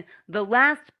when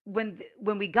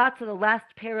we got to the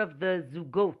last pair of the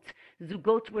zugot.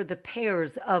 Zugot were the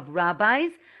pairs of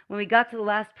rabbis. When we got to the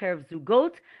last pair of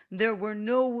zugot, there were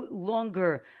no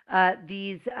longer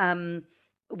these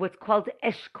what's called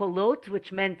eshkolot,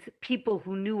 which meant people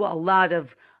who knew a lot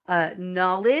of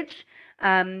knowledge.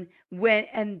 The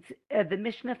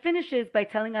Mishnah finishes by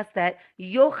telling us that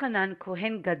Yochanan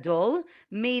Cohen Gadol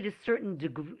made certain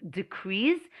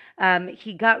decrees.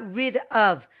 He got rid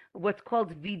of what's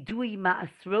called vidui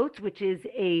ma'asrot, which is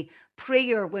a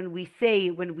prayer when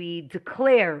we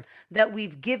declare that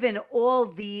we've given all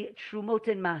the trumot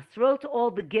and masrot,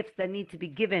 all the gifts that need to be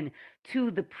given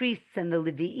to the priests and the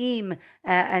Leviim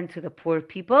and to the poor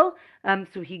people.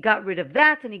 So he got rid of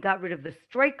that, and he got rid of the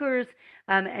strikers,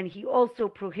 and he also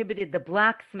prohibited the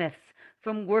blacksmiths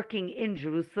from working in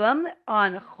Jerusalem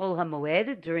on Chol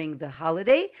HaMoed during the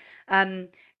holiday.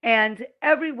 And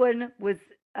everyone was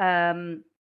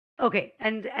okay,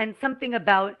 and something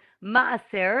about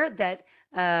Maaser that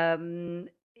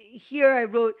here I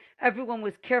wrote everyone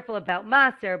was careful about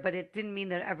Maaser, but it didn't mean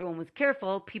that everyone was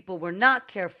careful. People were not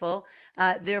careful.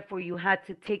 Therefore, you had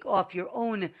to take off your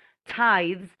own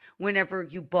tithes whenever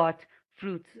you bought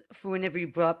fruits, whenever you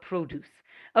brought produce.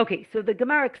 Okay, so the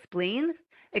Gemara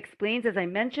explains, as I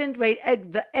mentioned, right?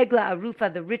 The Egla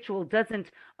Arufa, the ritual doesn't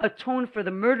atone for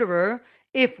the murderer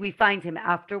if we find him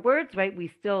afterwards, right? We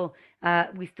still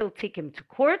take him to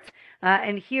court.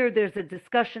 And here there's a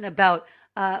discussion about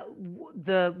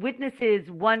the witnesses,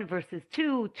 one versus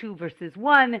two, two versus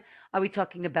one. Are we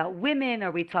talking about women?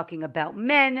 Are we talking about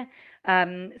men?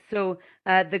 So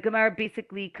the Gemara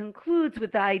basically concludes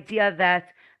with the idea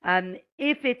that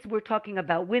if we're talking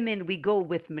about women, we go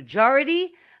with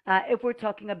majority. If we're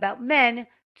talking about men,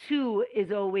 two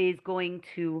is always going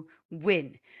to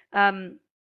win. Um,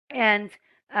 and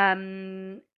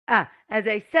um, as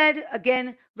I said,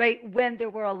 again, right, when there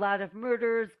were a lot of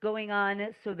murders going on,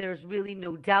 so there's really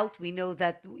no doubt. We know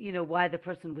that, why the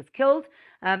person was killed.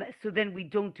 So then we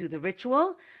don't do the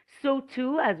ritual. So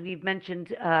too, as we've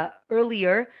mentioned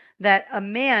earlier, that a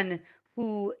man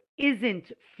who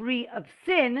isn't free of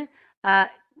sin,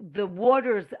 the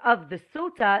waters of the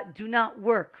Sotah do not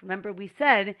work. Remember, we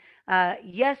said,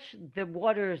 yes, the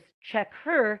waters check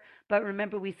her, but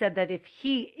remember, we said that if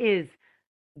he is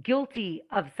guilty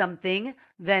of something,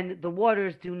 then the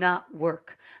waters do not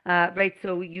work, right?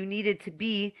 So you needed to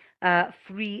be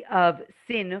free of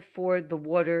sin for the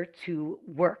water to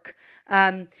work.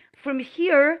 Um, from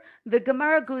here, the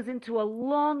Gemara goes into a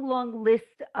long, long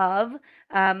list of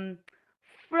um,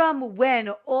 from when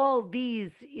all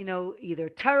these, either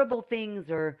terrible things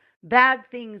or bad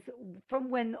things, from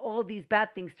when all these bad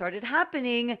things started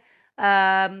happening,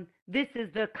 this is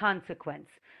the consequence.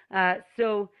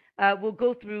 So we'll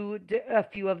go through a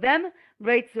few of them,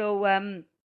 right? So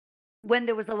when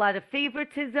there was a lot of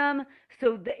favoritism,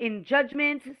 in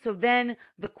judgment, so then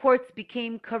the courts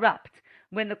became corrupt.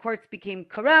 When the courts became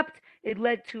corrupt, it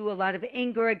led to a lot of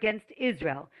anger against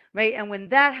Israel, right? And when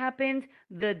that happened,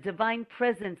 the divine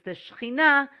presence, the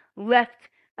Shekhinah, left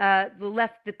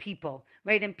the people,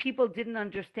 right? And people didn't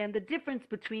understand the difference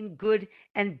between good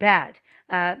and bad.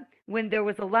 When there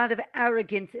was a lot of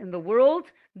arrogance in the world,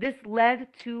 this led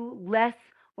to less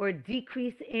or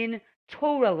decrease in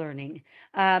Torah learning.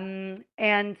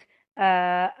 And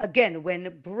again,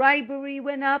 when bribery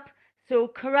went up, so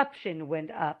corruption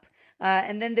went up.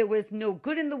 And then there was no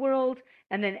good in the world,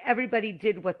 and then everybody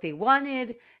did what they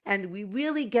wanted. And we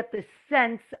really get the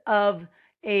sense of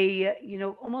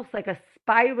almost like a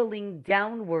spiraling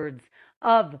downwards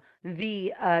of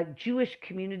the Jewish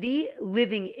community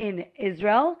living in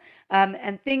Israel,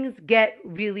 and things get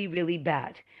really, really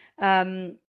bad.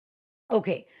 Um,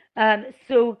 Okay,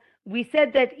 so we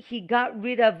said that he got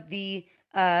rid of the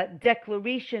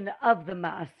declaration of the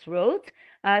Maasrot.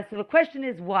 So the question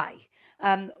is why?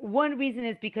 One reason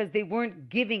is because they weren't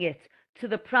giving it to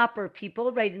the proper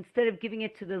people, right? Instead of giving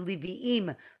it to the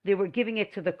Leviim, they were giving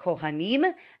it to the Kohanim,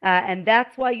 and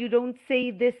that's why you don't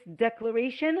say this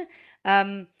declaration.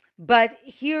 But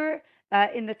here,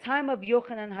 in the time of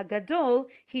Yochanan Hagadol,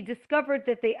 he discovered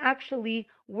that they actually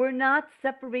were not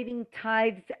separating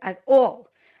tithes at all.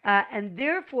 And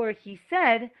therefore, he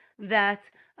said that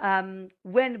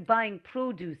when buying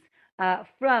produce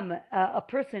from a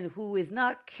person who is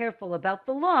not careful about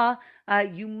the law,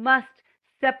 you must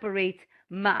separate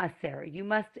maaser. You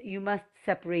must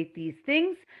separate these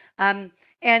things.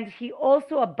 And he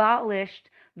also abolished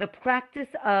the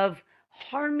practice of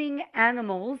harming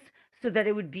animals so that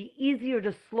it would be easier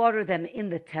to slaughter them in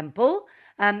the temple.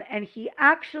 And he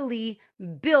actually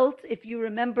built, if you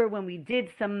remember when we did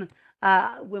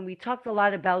when we talked a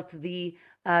lot about the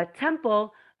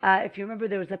temple, if you remember,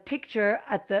 there was a picture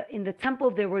in the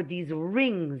temple. There were these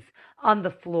rings on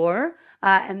the floor,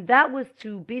 and that was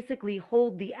to basically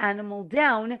hold the animal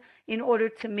down in order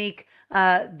to make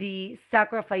the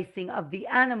sacrificing of the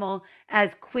animal as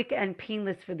quick and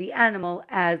painless for the animal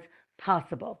as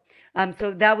possible.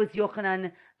 So that was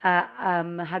Yochanan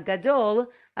Hagadol,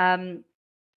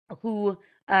 who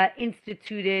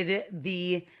instituted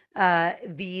these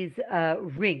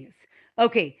rings.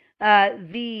 Okay,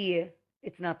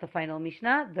 it's not the final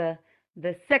Mishnah.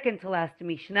 The second to last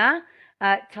Mishnah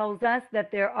tells us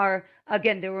that there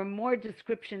were more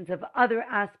descriptions of other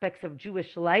aspects of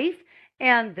Jewish life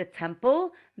and the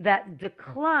temple that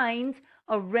declined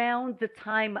around the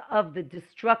time of the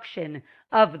destruction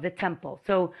of the temple.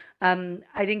 So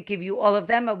I didn't give you all of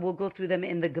them. We'll go through them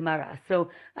in the Gemara. So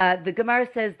the Gemara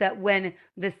says that when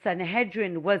the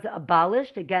Sanhedrin was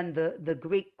abolished, again, the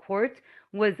great court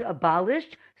was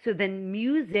abolished, so then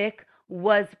music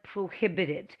was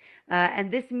prohibited. And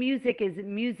this music is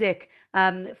music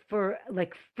for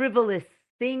like frivolous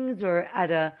things or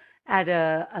at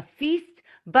a feast.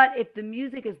 But if the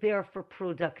music is there for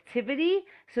productivity,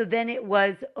 so then it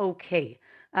was okay.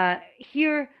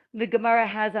 Here, the Gemara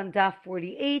has on Daf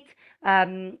 48,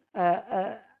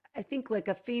 I think like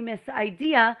a famous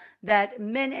idea that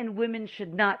men and women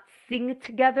should not sing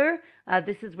together.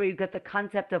 This is where you get the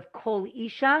concept of kol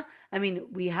isha. I mean,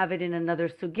 we have it in another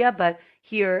sugya, but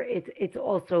here it's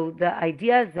also the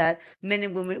idea that men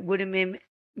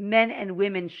and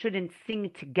women shouldn't sing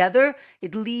together.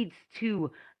 It leads to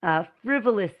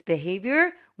frivolous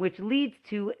behavior, which leads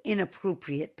to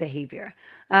inappropriate behavior.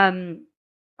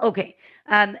 Okay.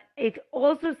 It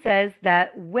also says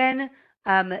that when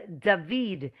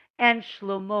David and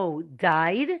Shlomo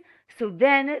died, so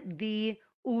then the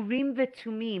Urim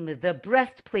Vetumim, the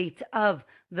breastplate of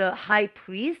the high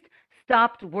priest,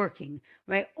 stopped working,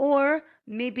 right? Or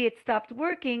maybe it stopped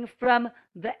working from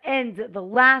the end, the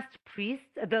last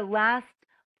priests, the last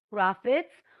prophets,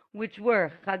 which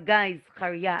were Haggai,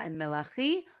 Zechariah, and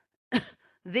Melachi.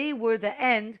 They were the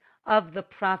end of the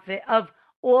prophet of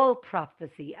all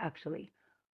prophecy, actually.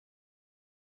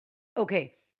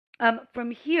 Okay.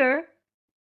 From here,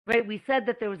 right, we said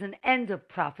that there was an end of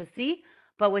prophecy,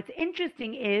 But what's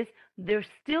interesting is there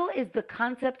still is the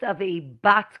concept of a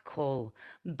bat kol.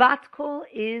 Bat kol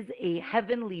is a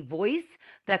heavenly voice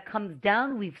that comes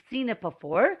down. We've seen it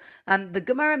before. The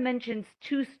Gemara mentions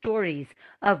two stories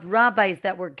of rabbis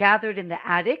that were gathered in the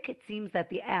attic. It seems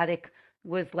that the attic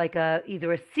was like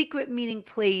either a secret meeting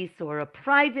place or a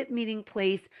private meeting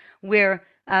place where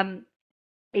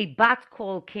a bat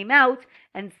kol came out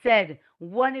and said,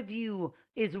 one of you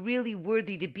is really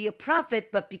worthy to be a prophet,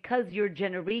 but because your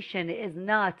generation is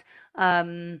not,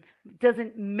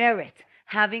 doesn't merit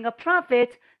having a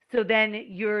prophet, so then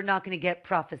you're not going to get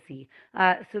prophecy.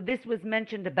 So this was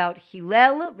mentioned about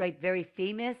Hillel, right? Very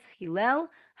famous Hillel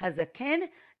Hazaken,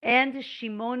 and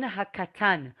Shimon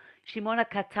HaKatan. Shimon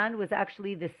HaKatan was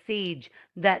actually the sage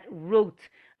that wrote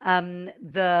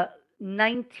the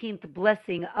 19th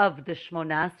blessing of the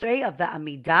Shmona Esrei, of the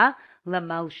Amidah,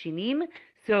 Lamalshinim.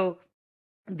 So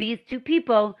these two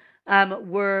people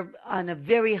were on a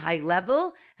very high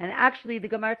level, and actually the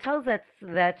Gemara tells us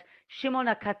that Shimon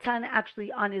HaKatan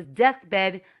actually on his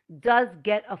deathbed does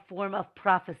get a form of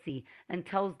prophecy and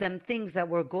tells them things that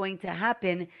were going to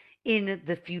happen in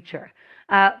the future.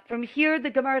 From here, the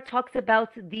Gemara talks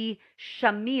about the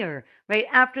shamir. Right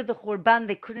after the Churban,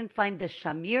 they couldn't find the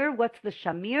shamir. What's the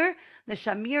shamir? The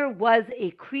shamir was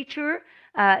a creature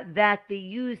that they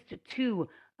used to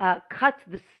cut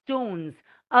the stones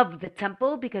of the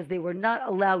temple because they were not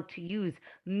allowed to use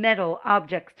metal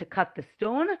objects to cut the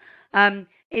stone.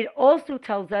 It also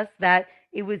tells us that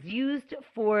it was used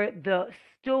for the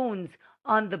stones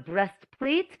on the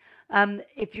breastplate.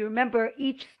 If you remember,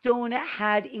 each stone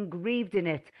had engraved in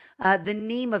it the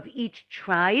name of each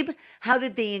tribe. How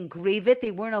did they engrave it?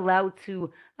 They weren't allowed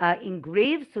to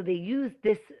engrave, so they used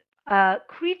this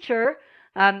creature,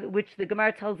 which the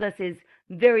Gemara tells us is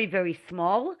very, very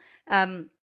small,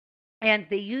 and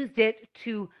they used it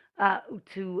to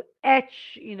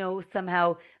etch,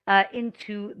 somehow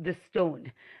into the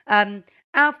stone.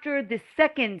 After the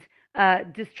second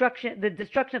destruction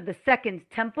of the second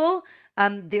temple,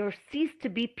 there ceased to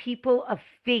be people of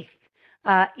faith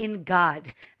in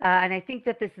God. And I think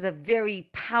that this is a very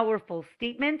powerful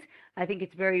statement. I think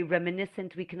it's very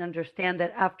reminiscent. We can understand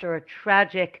that after a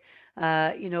tragic,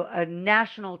 a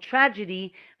national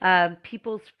tragedy,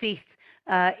 people's faith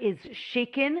is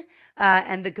shaken.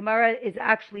 And the Gemara is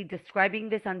actually describing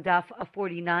this on Daf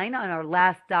 49, on our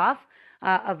last Daf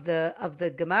of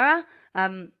the Gemara.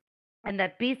 And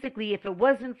that basically, if it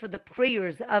wasn't for the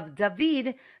prayers of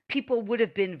David, people would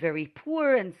have been very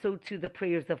poor, and so too the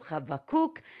prayers of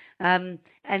Habakkuk. And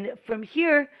from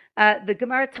here, the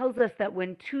Gemara tells us that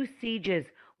when two sages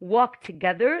walk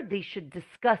together, they should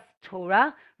discuss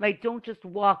Torah, right? Don't just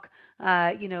walk,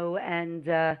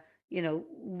 and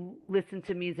listen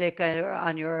to music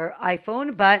on your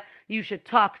iPhone, but you should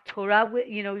talk Torah.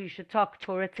 You should talk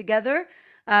Torah together.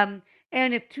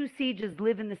 And if two sages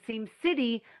live in the same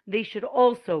city, they should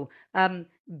also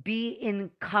be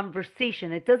in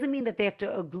conversation. It doesn't mean that they have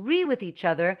to agree with each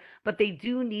other, but they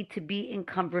do need to be in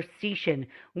conversation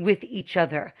with each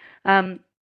other. The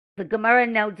Gemara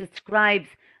now describes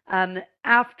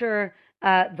after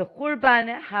the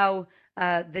Churban how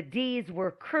the days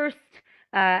were cursed.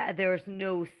 There's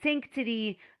no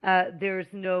sanctity. There's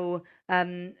no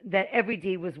that every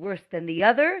day was worse than the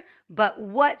other. But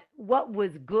what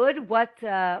was good? What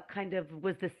kind of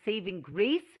was the saving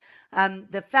grace?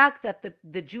 The fact that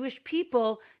the Jewish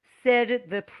people said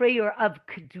the prayer of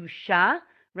kedusha,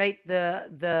 right?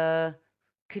 The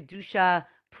kedusha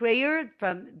prayer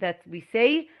from that we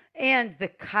say, and the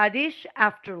kaddish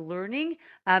after learning.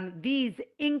 These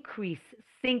increase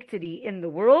sanctity in the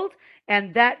world,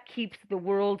 and that keeps the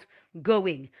world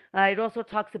going. It also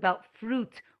talks about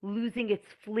fruit losing its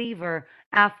flavor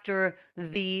after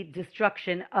the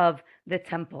destruction of the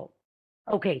temple.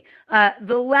 Okay,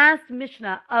 the last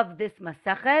Mishnah of this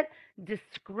Masechet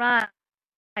describes,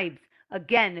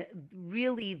 again,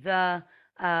 really the,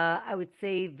 I would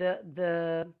say,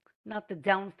 the not the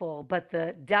downfall, but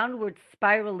the downward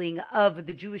spiraling of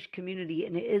the Jewish community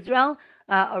in Israel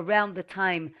around the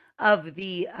time of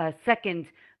the second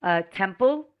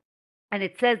temple. And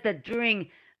it says that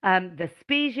during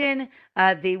Vespasian,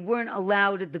 they weren't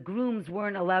allowed, the grooms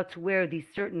weren't allowed to wear these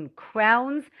certain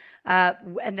crowns.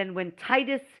 And then when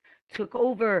Titus took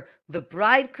over, the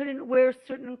bride couldn't wear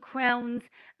certain crowns,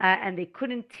 and they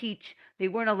couldn't teach, they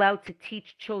weren't allowed to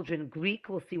teach children Greek.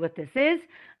 We'll see what this is.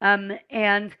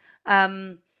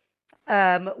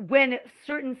 When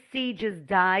certain sages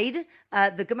died,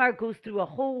 the Gemara goes through a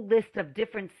whole list of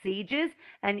different sages,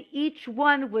 and each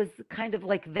one was kind of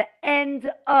like the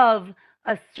end of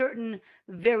a certain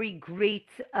very great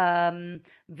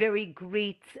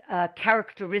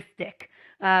characteristic.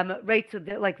 right? So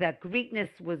that, like, that greatness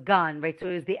was gone, right? So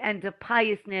it was the end of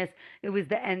piousness, it was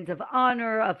the end of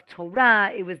honor, of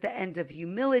Torah, it was the end of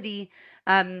humility.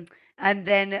 Um, and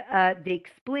then they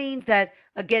explained that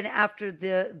again after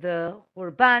the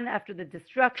Horban, after the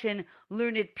destruction,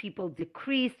 learned people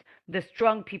decreased, the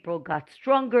strong people got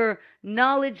stronger,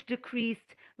 knowledge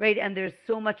decreased, right? And there's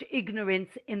so much ignorance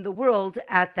in the world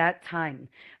at that time.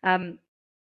 Um,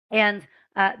 and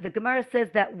the Gemara says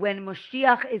that when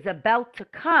Moshiach is about to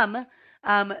come,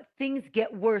 things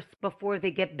get worse before they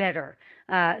get better.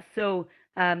 So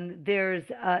there's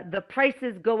the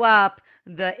prices go up,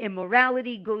 the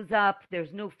immorality goes up.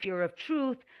 There's no fear of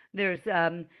truth. There's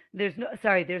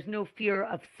no fear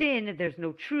of sin. There's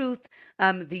no truth.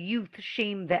 The youth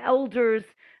shame the elders.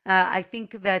 I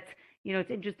think that it's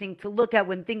interesting to look at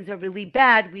when things are really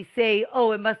bad. We say,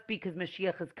 oh, it must be because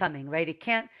Mashiach is coming, right? It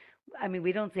can't. I mean,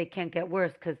 we don't say it can't get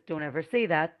worse because don't ever say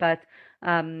that, but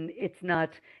it's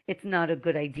not a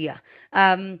good idea.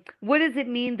 What does it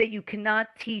mean that you cannot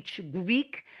teach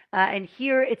Greek? And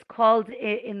here it's called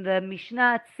in the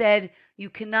Mishnah. It said you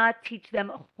cannot teach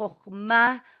them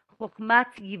chokhmah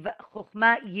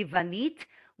yivanit,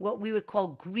 what we would call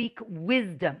Greek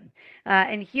wisdom.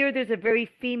 And here there's a very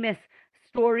famous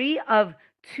story of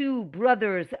two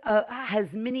brothers,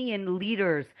 Hasmonean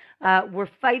leaders, were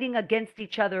fighting against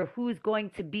each other who's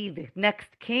going to be the next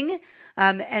king.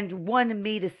 And one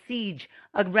made a siege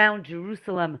around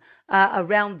Jerusalem,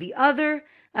 around the other.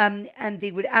 And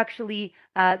they would actually,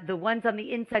 the ones on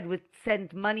the inside would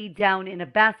send money down in a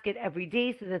basket every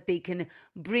day so that they can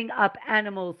bring up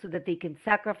animals so that they can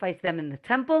sacrifice them in the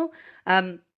temple.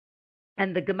 And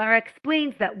the Gemara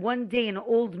explains that one day an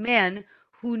old man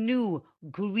who knew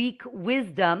Greek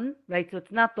wisdom, right? So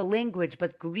it's not the language,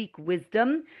 but Greek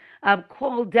wisdom,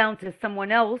 called down to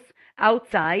someone else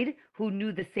outside who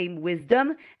knew the same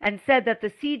wisdom and said that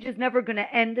the siege is never going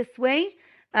to end this way.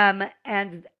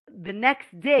 And the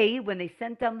next day, when they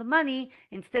sent down the money,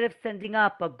 instead of sending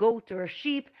up a goat or a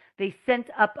sheep, they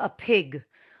sent up a pig.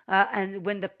 And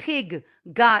when the pig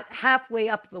got halfway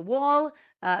up the wall,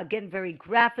 again, very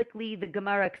graphically, the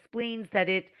Gemara explains that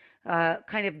it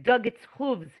kind of dug its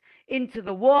hooves into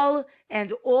the wall,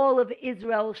 and all of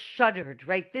Israel shuddered,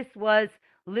 right? This was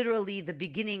literally the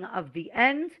beginning of the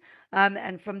end.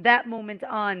 And from that moment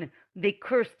on, they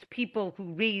cursed people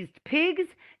who raised pigs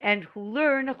and who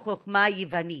learn chokhmah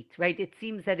yivanit, right? It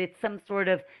seems that it's some sort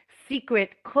of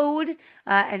secret code,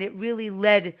 and it really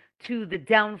led to the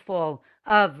downfall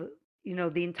of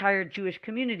the entire Jewish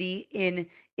community in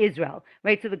Israel,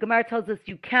 right? So the Gemara tells us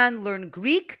you can learn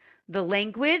Greek, the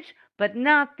language, but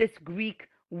not this Greek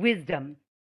wisdom.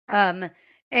 And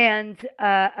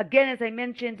again, as I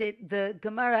mentioned, the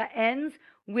Gemara ends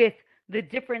with the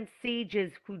different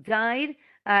sages who died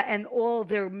and all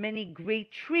their many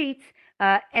great traits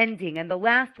ending. And the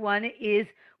last one is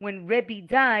when Rebbe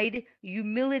died,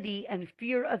 humility and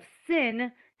fear of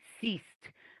sin ceased.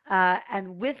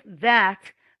 And with that,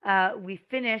 we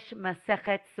finish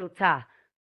Masechet Sotah.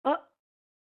 Oh,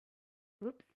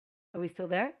 oops. Are we still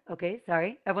there? Okay,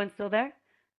 sorry. Everyone's still there?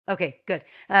 Okay, good.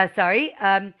 Sorry.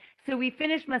 So we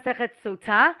finished Masechet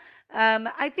Sotah.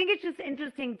 I think it's just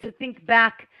interesting to think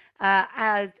back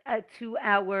to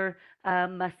our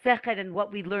Masechet and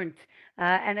what we learned.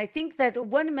 And I think that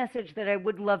one message that I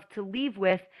would love to leave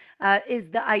with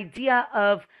is the idea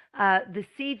of the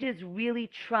sages really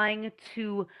trying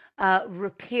to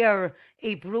repair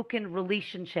a broken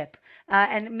relationship.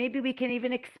 And maybe we can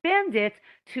even expand it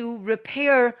to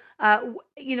repair,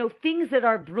 things that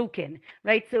are broken,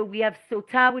 right? So we have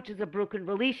Sotah, which is a broken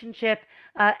relationship.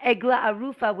 Egla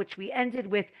Arufa, which we ended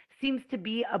with, seems to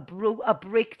be a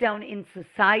breakdown in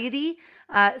society.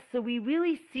 So we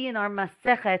really see in our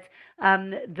Masechet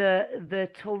the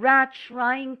Torah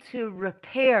trying to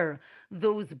repair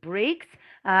those breaks.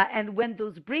 And when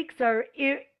those breaks are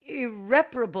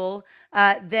irreparable,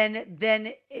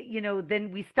 then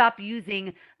we stop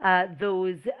using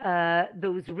those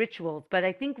rituals. But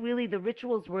I think really the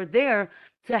rituals were there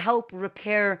to help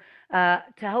repair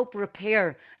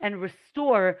and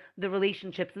restore the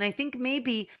relationships. And I think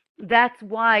maybe that's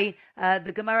why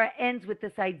the Gemara ends with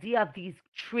this idea of these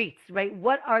traits, right?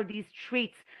 What are these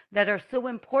traits that are so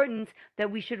important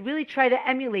that we should really try to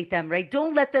emulate them, right?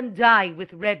 Don't let them die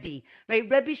with Rebbe, right?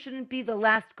 Rebbe shouldn't be the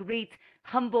last great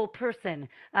humble person,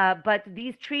 but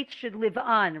these traits should live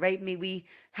on, right? May we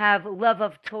have love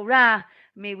of Torah,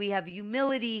 may we have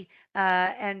humility,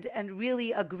 and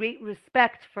really a great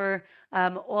respect for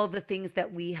all the things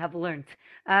that we have learned.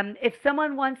 If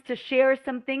someone wants to share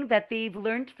something that they've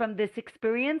learned from this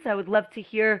experience, I would love to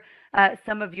hear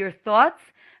some of your thoughts.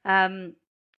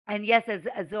 And yes,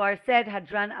 as Zohar said,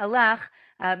 Hadran Alach,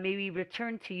 may we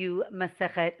return to you,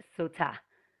 Masechet Sotah.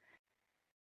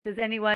 Does anyone